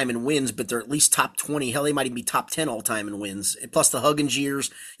all time in wins, but they're at least top 20. Hell, they might even be top 10 all time in wins. And plus the Huggins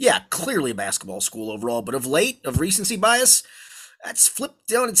years. Yeah, clearly a basketball school overall. But of recency bias, that's flipped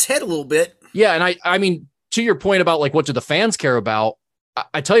down its head a little bit. Yeah. And I mean, to your point about what do the fans care about?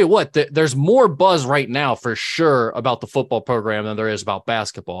 I tell you what, there's more buzz right now for sure about the football program than there is about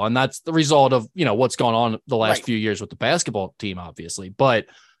basketball. And that's the result of, what's gone on the last few years with the basketball team, obviously. But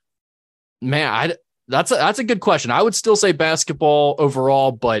man, that's a good question. I would still say basketball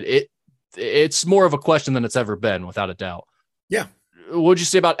overall, but it's more of a question than it's ever been, without a doubt. Yeah. What'd you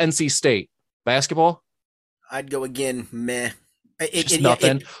say about NC State basketball? I'd go again, meh.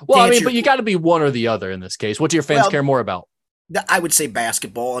 Nothing. But you got to be one or the other in this case. What do your fans care more about? I would say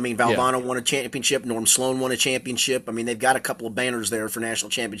basketball. I mean, Valvano won a championship. Norm Sloan won a championship. I mean, they've got a couple of banners there for national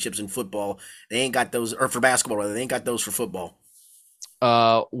championships in football. They ain't got those, or for basketball, rather. They ain't got those for football.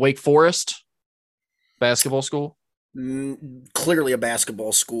 Wake Forest, basketball school? Clearly a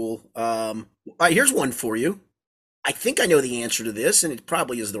basketball school. All right, here's one for you. I think I know the answer to this, and it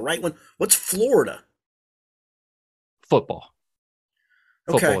probably is the right one. What's Florida? Football.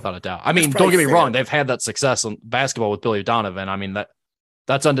 Football, without a doubt. I mean, don't get me wrong. They've had that success in basketball with Billy Donovan. I mean,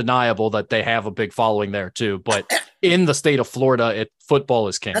 that's undeniable that they have a big following there too. But in the state of Florida, football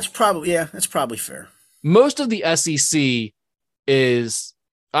is king. That's probably fair. Most of the SEC is,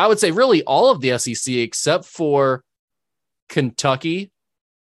 I would say, really all of the SEC except for Kentucky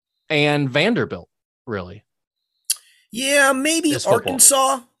and Vanderbilt, really. Yeah, maybe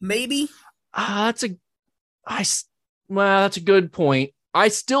Arkansas, maybe. That's a good point. I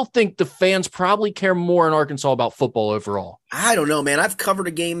still think the fans probably care more in Arkansas about football overall. I don't know, man. I've covered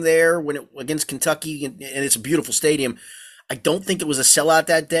a game there against Kentucky, and it's a beautiful stadium. I don't think it was a sellout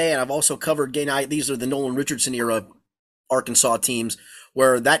that day, and I've also covered game night. These are the Nolan Richardson era Arkansas teams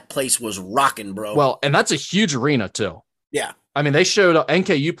where that place was rocking, bro. Well, and that's a huge arena too. Yeah. I mean, they showed up.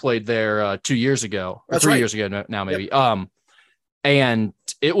 NKU played there 2 years ago, or 3 years ago now, maybe. Yep. And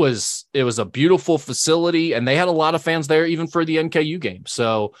it was a beautiful facility, and they had a lot of fans there even for the NKU game.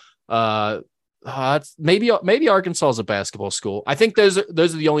 So maybe Arkansas is a basketball school. I think those are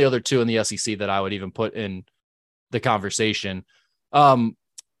the only other two in the SEC that I would even put in the conversation.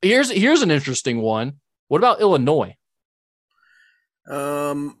 Here's an interesting one. What about Illinois?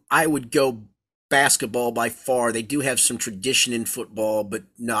 I would go basketball by far. They do have some tradition in football, but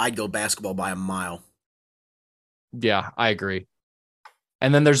no, I'd go basketball by a mile. Yeah, I agree.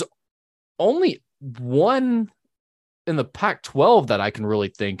 And then there's only one in the Pac-12 that I can really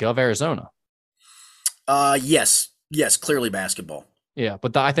think of, Arizona. Yes, clearly basketball. Yeah,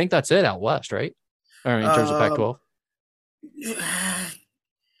 but I think that's it out west, right? Or in terms of Pac-12.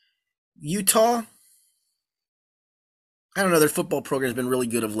 Utah? I don't know. Their football program's been really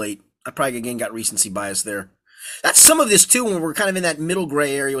good of late. I probably, again, got recency bias there. That's some of this, too, when we're kind of in that middle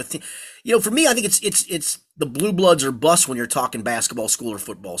gray area with, for me, I think it's the blue bloods or bust when you're talking basketball school or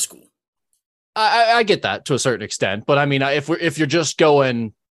football school. I get that to a certain extent, but I mean, if you're just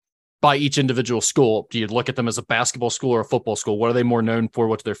going by each individual school, do you look at them as a basketball school or a football school? What are they more known for?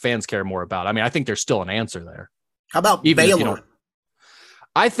 What do their fans care more about? I mean, I think there's still an answer there. How about Baylor?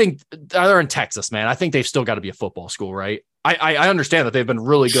 I think they're in Texas, man. I think they've still got to be a football school, right? I understand that they've been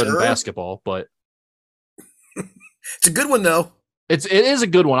really good in basketball, but it's a good one though. It is a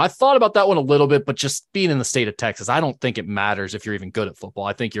good one. I thought about that one a little bit, but just being in the state of Texas, I don't think it matters if you're even good at football.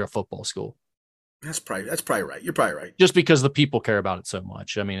 I think you're a football school. That's probably right. You're probably right. Just because the people care about it so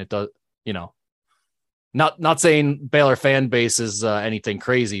much. I mean, it does, not saying Baylor fan base is anything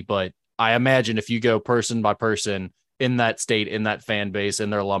crazy, but I imagine if you go person by person in that state, in that fan base,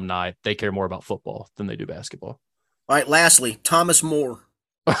 in their alumni, they care more about football than they do basketball. All right. Lastly, Thomas More.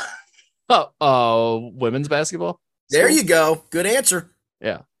 Women's basketball. There you go. Good answer.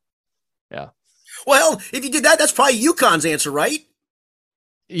 Yeah. Well, if you did that, that's probably UConn's answer, right?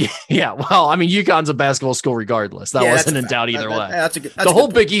 Yeah. Well, I mean, UConn's a basketball school regardless. That wasn't in doubt either way. That's the whole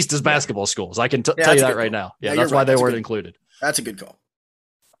Big East is basketball schools. I can tell you that right now. Yeah, that's why they weren't included. That's a good call.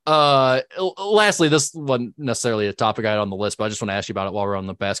 Lastly, this wasn't necessarily a topic I had on the list, but I just want to ask you about it while we're on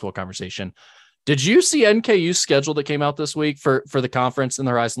the basketball conversation. Did you see NKU's schedule that came out this week for the conference in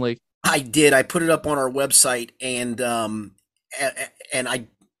the Horizon League? I did. I put it up on our website, and I'm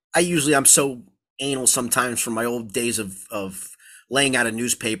so anal sometimes from my old days of laying out a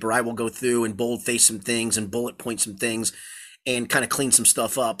newspaper. I will go through and boldface some things and bullet point some things and kind of clean some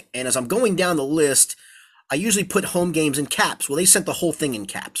stuff up. And as I'm going down the list, I usually put home games in caps. Well, they sent the whole thing in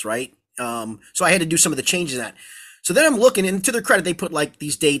caps, right? So I had to do some of the changes in that. So then I'm looking, and to their credit, they put like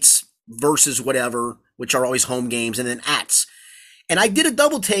these dates versus whatever, which are always home games, and then ats. And I did a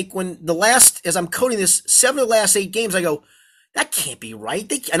double take when as I'm coding this, 7 of the last 8 games, I go, that can't be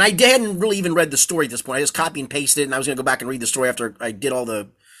right. And I hadn't really even read the story at this point. I just copy and pasted it, and I was going to go back and read the story after I did all the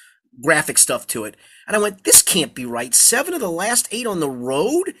graphic stuff to it. And I went, this can't be right. 7 of the last 8 on the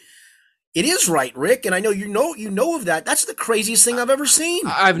road? It is right, Rick, and I know you know of that. That's the craziest thing I've ever seen.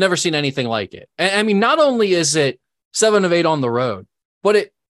 I've never seen anything like it. I mean, not only is it 7 of 8 on the road,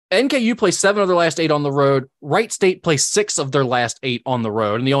 but NKU plays 7 of their last 8 on the road. Wright State plays 6 of their last 8 on the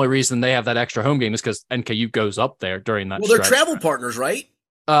road. And the only reason they have that extra home game is because NKU goes up there during that. Well, they're travel partners, right?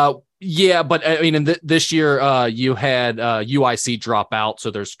 Yeah, but I mean, this year you had UIC drop out.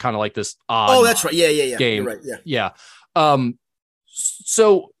 So there's kind of like this odd. Oh, that's right. Yeah. Game. You're right. Yeah.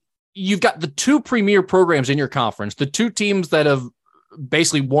 So you've got the 2 premier programs in your conference, the 2 teams that have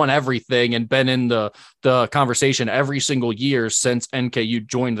basically won everything and been in the conversation every single year since NKU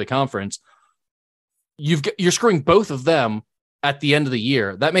joined the conference. You're screwing both of them at the end of the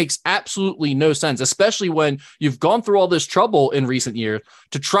year. That makes absolutely no sense, especially when you've gone through all this trouble in recent years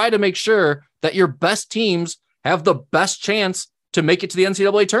to try to make sure that your best teams have the best chance to make it to the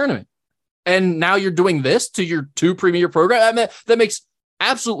NCAA tournament. And now you're doing this to your 2 premier programs. I mean, that makes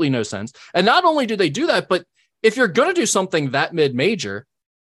absolutely no sense. And not only do they do that, but if you're going to do something that mid-major,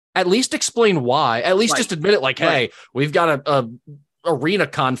 at least explain why. At least just admit it like, hey, we've got a arena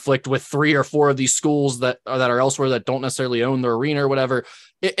conflict with 3 or 4 of these schools that are elsewhere that don't necessarily own their arena or whatever.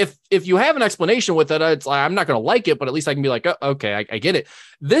 If you have an explanation with it, it's like, I'm not going to like it, but at least I can be like, oh, okay, I get it.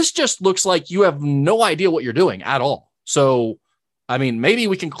 This just looks like you have no idea what you're doing at all. So I mean, maybe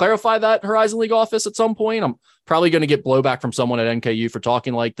we can clarify that Horizon League office at some point. I'm probably going to get blowback from someone at NKU for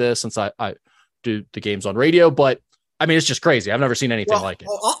talking like this since I do the games on radio, but I mean, it's just crazy. I've never seen anything like it.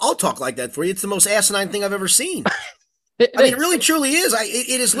 I'll talk like that for you. It's the most asinine thing I've ever seen. It really truly is.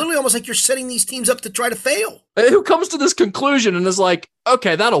 It is literally almost like you're setting these teams up to try to fail. Who comes to this conclusion and is like,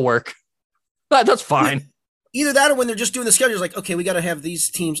 okay, that'll work. That's fine. Either that or when they're just doing the schedule, it's like, okay, we got to have these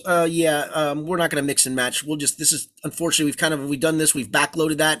teams. We're not going to mix and match. Unfortunately, we've done this. We've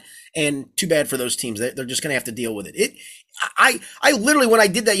backloaded that, and too bad for those teams. They're just going to have to deal with it. I literally, when I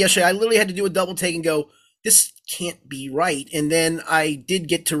did that yesterday, I literally had to do a double take and go, this can't be right. And then I did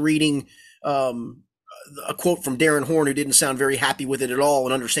get to reading a quote from Darren Horn, who didn't sound very happy with it at all,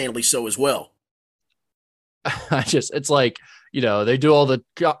 and understandably so as well. It's like, they do all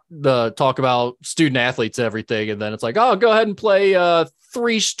the talk about student athletes and everything. And then it's like, oh, go ahead and play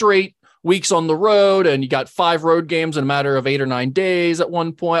 3 straight weeks on the road. And you got 5 road games in a matter of 8 or 9 days at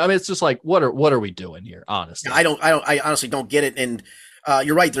one point. I mean, it's just like, what are we doing here? Honestly, I honestly don't get it. And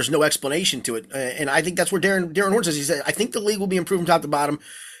you're right. There's no explanation to it. And I think that's where Darren Horn says, he said, I think the league will be improved from top to bottom.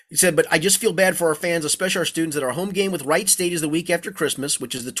 He said, but I just feel bad for our fans, especially our students, that our home game with Wright State is the week after Christmas,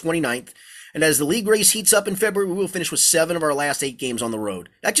 which is the 29th. And as the league race heats up in February, we will finish with 7 of our last 8 games on the road.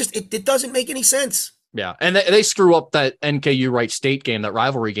 That just, it doesn't make any sense. Yeah. And they screw up that NKU Wright State game, that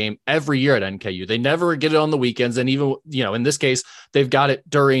rivalry game every year at NKU. They never get it on the weekends. And even, in this case, they've got it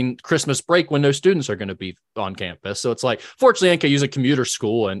during Christmas break when no students are going to be on campus. So it's like, fortunately, NKU is a commuter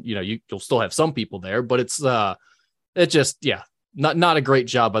school and, you'll still have some people there, but it's just, not a great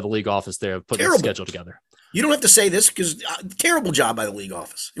job by the league office there of putting the schedule together. You don't have to say this because terrible job by the league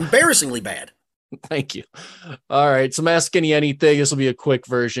office. Embarrassingly bad. Thank you. All right. So Ask Skinny Anything. This will be a quick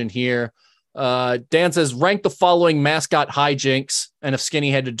version here. Dan says, rank the following mascot hijinks. And if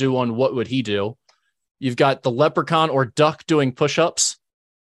Skinny had to do one, what would he do? You've got the leprechaun or duck doing push-ups,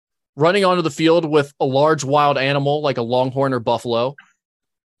 running onto the field with a large wild animal like a longhorn or buffalo,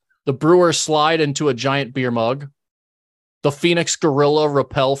 the brewer slide into a giant beer mug, the Phoenix gorilla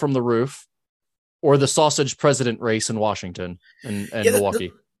rappel from the roof, or the sausage president race in Washington and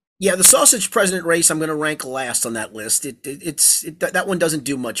Milwaukee. The sausage president race, I'm going to rank last on that list. That one doesn't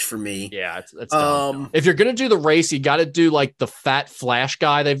do much for me. Yeah, it's dumb. If you're going to do the race, you got to do like the fat flash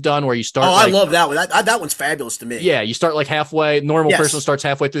guy they've done where you start. I love that one. That one's fabulous to me. Yeah, you start like halfway. Normal person starts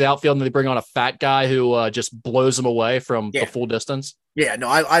halfway through the outfield, and then they bring on a fat guy who just blows them away from the full distance. Yeah, no,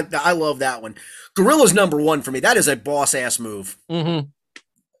 I love that one. Gorilla's number 1 for me. That is a boss ass move. Mm-hmm.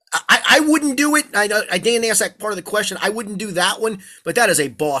 I wouldn't do it. I didn't ask that part of the question. I wouldn't do that one, but that is a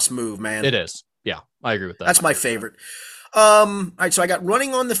boss move, man. It is. Yeah, I agree with that. That's my favorite. All right, so I got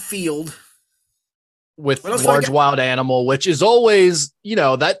running on the field with large wild animal, which is always,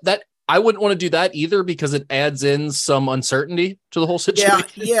 that I wouldn't want to do that either because it adds in some uncertainty to the whole situation.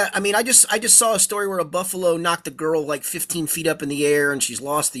 Yeah. I mean, I just saw a story where a buffalo knocked a girl like 15 feet up in the air and she's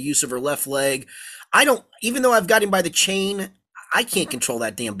lost the use of her left leg. Even though I've got him by the chain, I can't control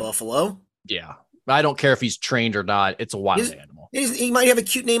that damn buffalo. Yeah. I don't care if he's trained or not. It's a wild animal. He might have a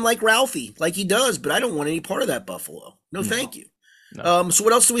cute name like Ralphie, like he does, but I don't want any part of that buffalo. No, thank you. No. So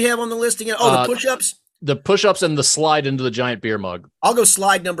what else do we have on the list again? Oh, the push-ups. The push-ups and the slide into the giant beer mug. I'll go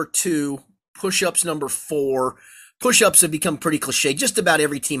slide number 2, push-ups number 4. Push-ups have become pretty cliche. Just about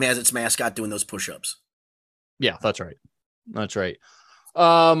every team has its mascot doing those push-ups. Yeah, that's right. That's right.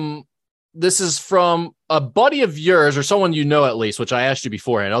 This is from a buddy of yours or someone at least, which I asked you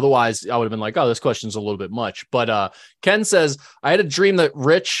beforehand. Otherwise, I would have been like, oh, this question's a little bit much. But Ken says, I had a dream that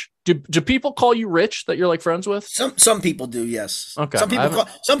Rich... Do people call you Rich that you're like friends with? Some people do, yes. Okay.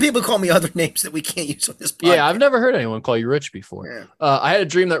 Some people call me other names that we can't use on this podcast. Yeah, I've never heard anyone call you Rich before. Yeah. I had a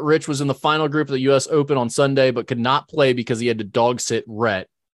dream that Rich was in the final group of the U.S. Open on Sunday, but could not play because he had to dog sit Rhett.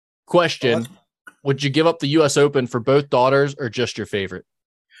 Question, would you give up the U.S. Open for both daughters or just your favorite?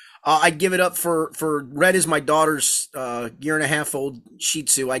 I'd give it up for Red is my daughter's 1.5-year-old Shih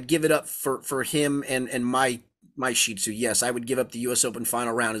Tzu. I'd give it up for him and my Shih Tzu. Yes, I would give up the U.S. Open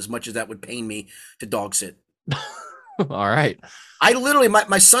final round as much as that would pain me to dog sit. All right. I literally,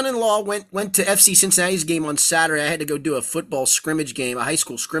 my son-in-law went to FC Cincinnati's game on Saturday. I had to go do a football scrimmage game, a high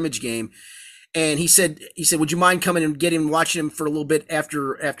school scrimmage game. And he said, would you mind coming and watching him for a little bit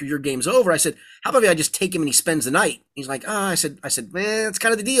after your game's over? I said, how about if I just take him and he spends the night? He's like, I said, man, that's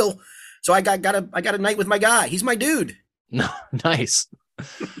kind of the deal. So I got a night with my guy. He's my dude. Nice.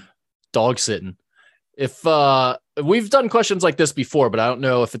 Dog sitting. If we've done questions like this before, but I don't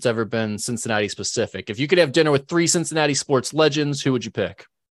know if it's ever been Cincinnati specific. If you could have dinner with 3 Cincinnati sports legends, who would you pick?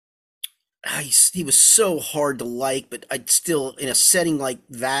 He was so hard to like, but I'd still, in a setting like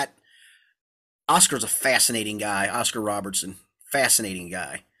that, Oscar's a fascinating guy. Oscar Robertson. Fascinating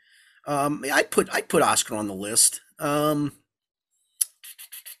guy. I'd put Oscar on the list.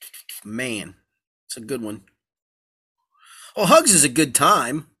 Man, it's a good one. Oh, Hugs is a good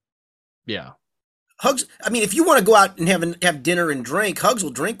time. Yeah. Hugs. I mean, if you want to go out and have dinner and drink, Hugs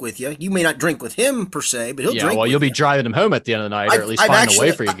will drink with you. You may not drink with him per se, but he'll drink. Well, with you'll be you. driving him home at the end of the night, or at least find a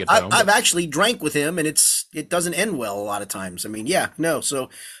way for you to get home. I've actually drank with him, and it doesn't end well a lot of times. I mean, yeah, no. So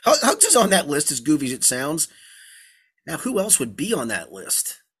Hugs is on that list, as goofy as it sounds. Now, who else would be on that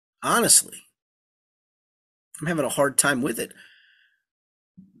list? Honestly, I'm having a hard time with it.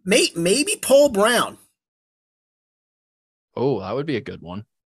 Maybe Paul Brown. Oh, that would be a good one.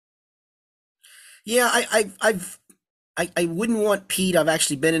 Yeah, I wouldn't want Pete. I've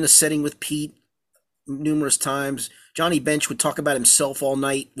actually been in a setting with Pete numerous times. Johnny Bench would talk about himself all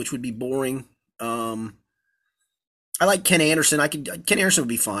night, which would be boring. I like Ken Anderson. Ken Anderson would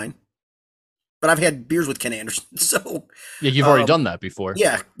be fine, but I've had beers with Ken Anderson, so yeah, you've already done that before.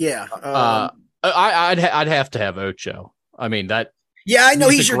 Yeah. I'd have to have Ocho. I mean that. Yeah, I know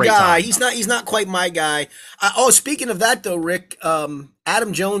he's your guy. Time. He's not quite my guy. Speaking of that though, Rick,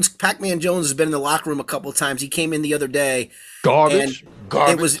 Adam Jones, Pac-Man Jones has been in the locker room a couple of times. He came in the other day. Garbage.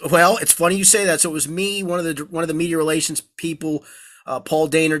 It was it's funny you say that. So it was me, one of the media relations people, Paul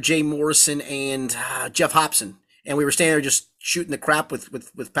Daner, Jay Morrison, and Jeff Hobson, and we were standing there just shooting the crap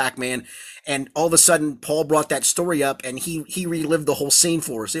with Pac-Man, and all of a sudden Paul brought that story up, and he relived the whole scene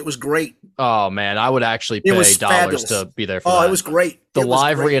for us. It was great. Oh man, I would actually pay dollars fabulous. To be there for that. Oh, it was great. The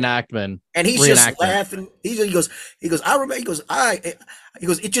live reenactment, and he's just laughing. He goes, I remember. He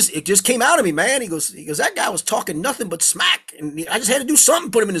goes, it just came out of me, man. He goes, that guy was talking nothing but smack, and I just had to do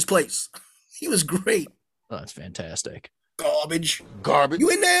something, put him in his place. He was great. Oh, that's fantastic. Garbage. You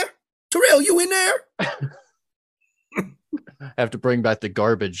in there, Terrell? You in there? Have to bring back the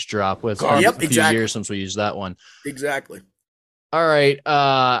garbage drop with a few years since we used that one. Exactly. All right.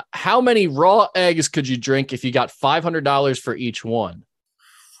 How many raw eggs could you drink if you got $500 for each one?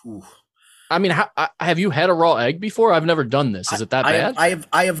 Ooh. I mean, have you had a raw egg before? I've never done this. Is it that bad?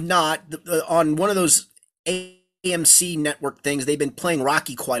 I have not. On one of those AMC network things, they've been playing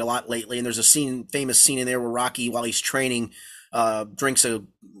Rocky quite a lot lately, and there's a famous scene in there where Rocky, while he's training, drinks a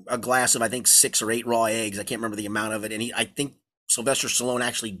glass of, I think, 6 or 8 raw eggs. I can't remember the amount of it, and I think Sylvester Stallone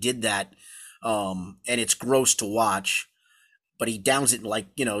actually did that, and it's gross to watch. But he downs it like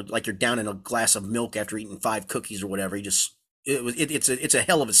you're downing a glass of milk after eating 5 cookies or whatever. It's a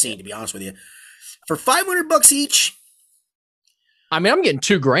hell of a scene, to be honest with you. For $500 each. I mean, I'm getting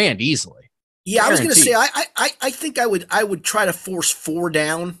 $2,000 easily. Yeah, guaranteed. I was going to say I think I would try to force 4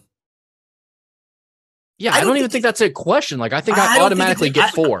 down. Yeah, I don't even think that's a question. Like, I think I automatically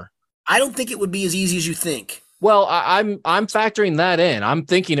get 4. I don't think it would be as easy as you think. Well, I'm factoring that in. I'm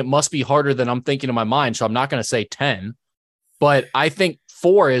thinking it must be harder than I'm thinking in my mind, so I'm not going to say 10. But I think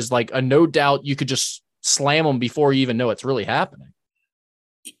 4 is like a no doubt. You could just slam them before you even know it's really happening.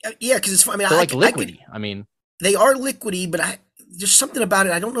 Yeah, because it's. I mean, they're like liquidy. I mean, they are liquidy, but there's something about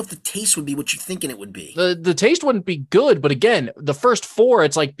it. I don't know if the taste would be what you're thinking it would be. The taste wouldn't be good, but again, the first 4,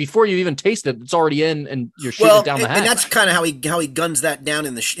 it's like before you even taste it, it's already in, and you're shooting it down the hatch. And that's kind of how he guns that down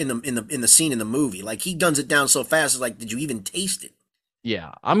in the scene in the movie. Like, he guns it down so fast. It's like, did you even taste it?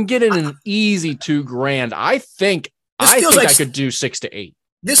 Yeah, I'm getting an easy $2,000. I think I could do 6 to 8.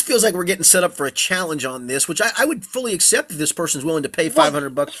 This feels like we're getting set up for a challenge on this, which I would fully accept if this person's willing to pay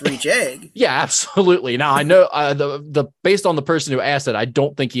 $500 for each egg. Yeah, absolutely. Now I know the based on the person who asked it, I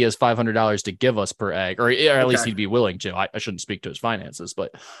don't think he has $500 to give us per egg, or at least he'd be willing to. I shouldn't speak to his finances,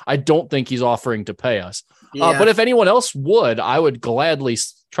 but I don't think he's offering to pay us. Yeah. But if anyone else would, I would gladly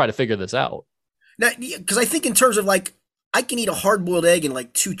try to figure this out. Now, because I think in terms of like, I can eat a hard-boiled egg in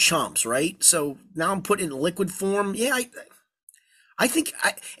like 2 chomps, right? So now I'm putting it in liquid form. Yeah, I think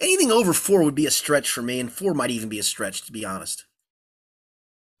anything over 4 would be a stretch for me, and 4 might even be a stretch, to be honest.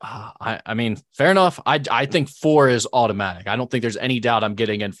 I mean, fair enough. I think 4 is automatic. I don't think there's any doubt I'm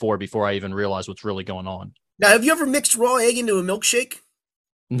getting in 4 before I even realize what's really going on. Now, have you ever mixed raw egg into a milkshake?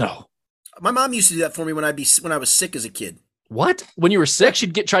 No. My mom used to do that for me when I was sick as a kid. What? When you were sick,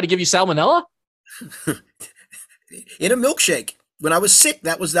 she'd try to give you salmonella? In a milkshake. When I was sick,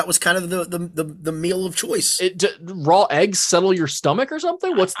 that was kind of the meal of choice. Raw eggs settle your stomach or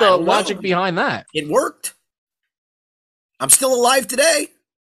something? What's the logic behind that? It worked. I'm still alive today.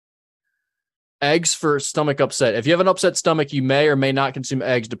 Eggs for stomach upset. If you have an upset stomach, you may or may not consume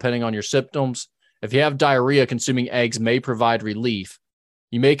eggs depending on your symptoms. If you have diarrhea, consuming eggs may provide relief.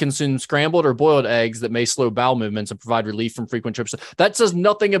 You may consume scrambled or boiled eggs that may slow bowel movements and provide relief from frequent trips. That says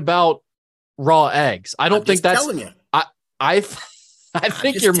nothing about raw eggs. I don't think that's. Telling you. I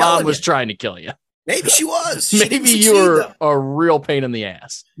think your mom was trying to kill you. Maybe she was. Maybe you were a real pain in the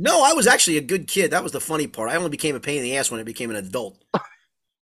ass. No, I was actually a good kid. That was the funny part. I only became a pain in the ass when I became an adult.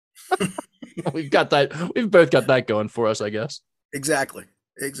 We've got that. We've both got that going for us, I guess. Exactly.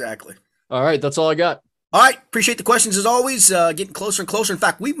 All right. That's all I got. All right. Appreciate the questions as always. Getting closer and closer. In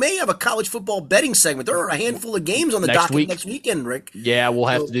fact, we may have a college football betting segment. There are a handful of games on the docket next weekend, Rick. Yeah, we'll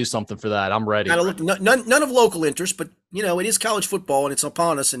have to do something for that. I'm ready. None of local interest, but it is college football and it's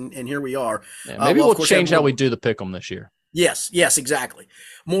upon us, and here we are. Yeah, maybe we'll change how we do the pick'em this year. Yes, exactly.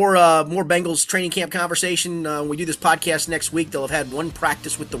 More Bengals training camp conversation. When we do this podcast next week, they'll have had one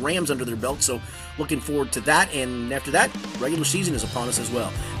practice with the Rams under their belt, so looking forward to that. And after that, regular season is upon us as well.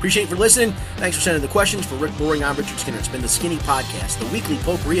 Appreciate you for listening. Thanks for sending the questions. For Rick Broering, I'm Richard Skinner. It's been the Skinny Podcast, the weekly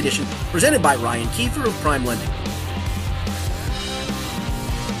Potpourri edition, presented by Ryan Kiefer of Prime Lending.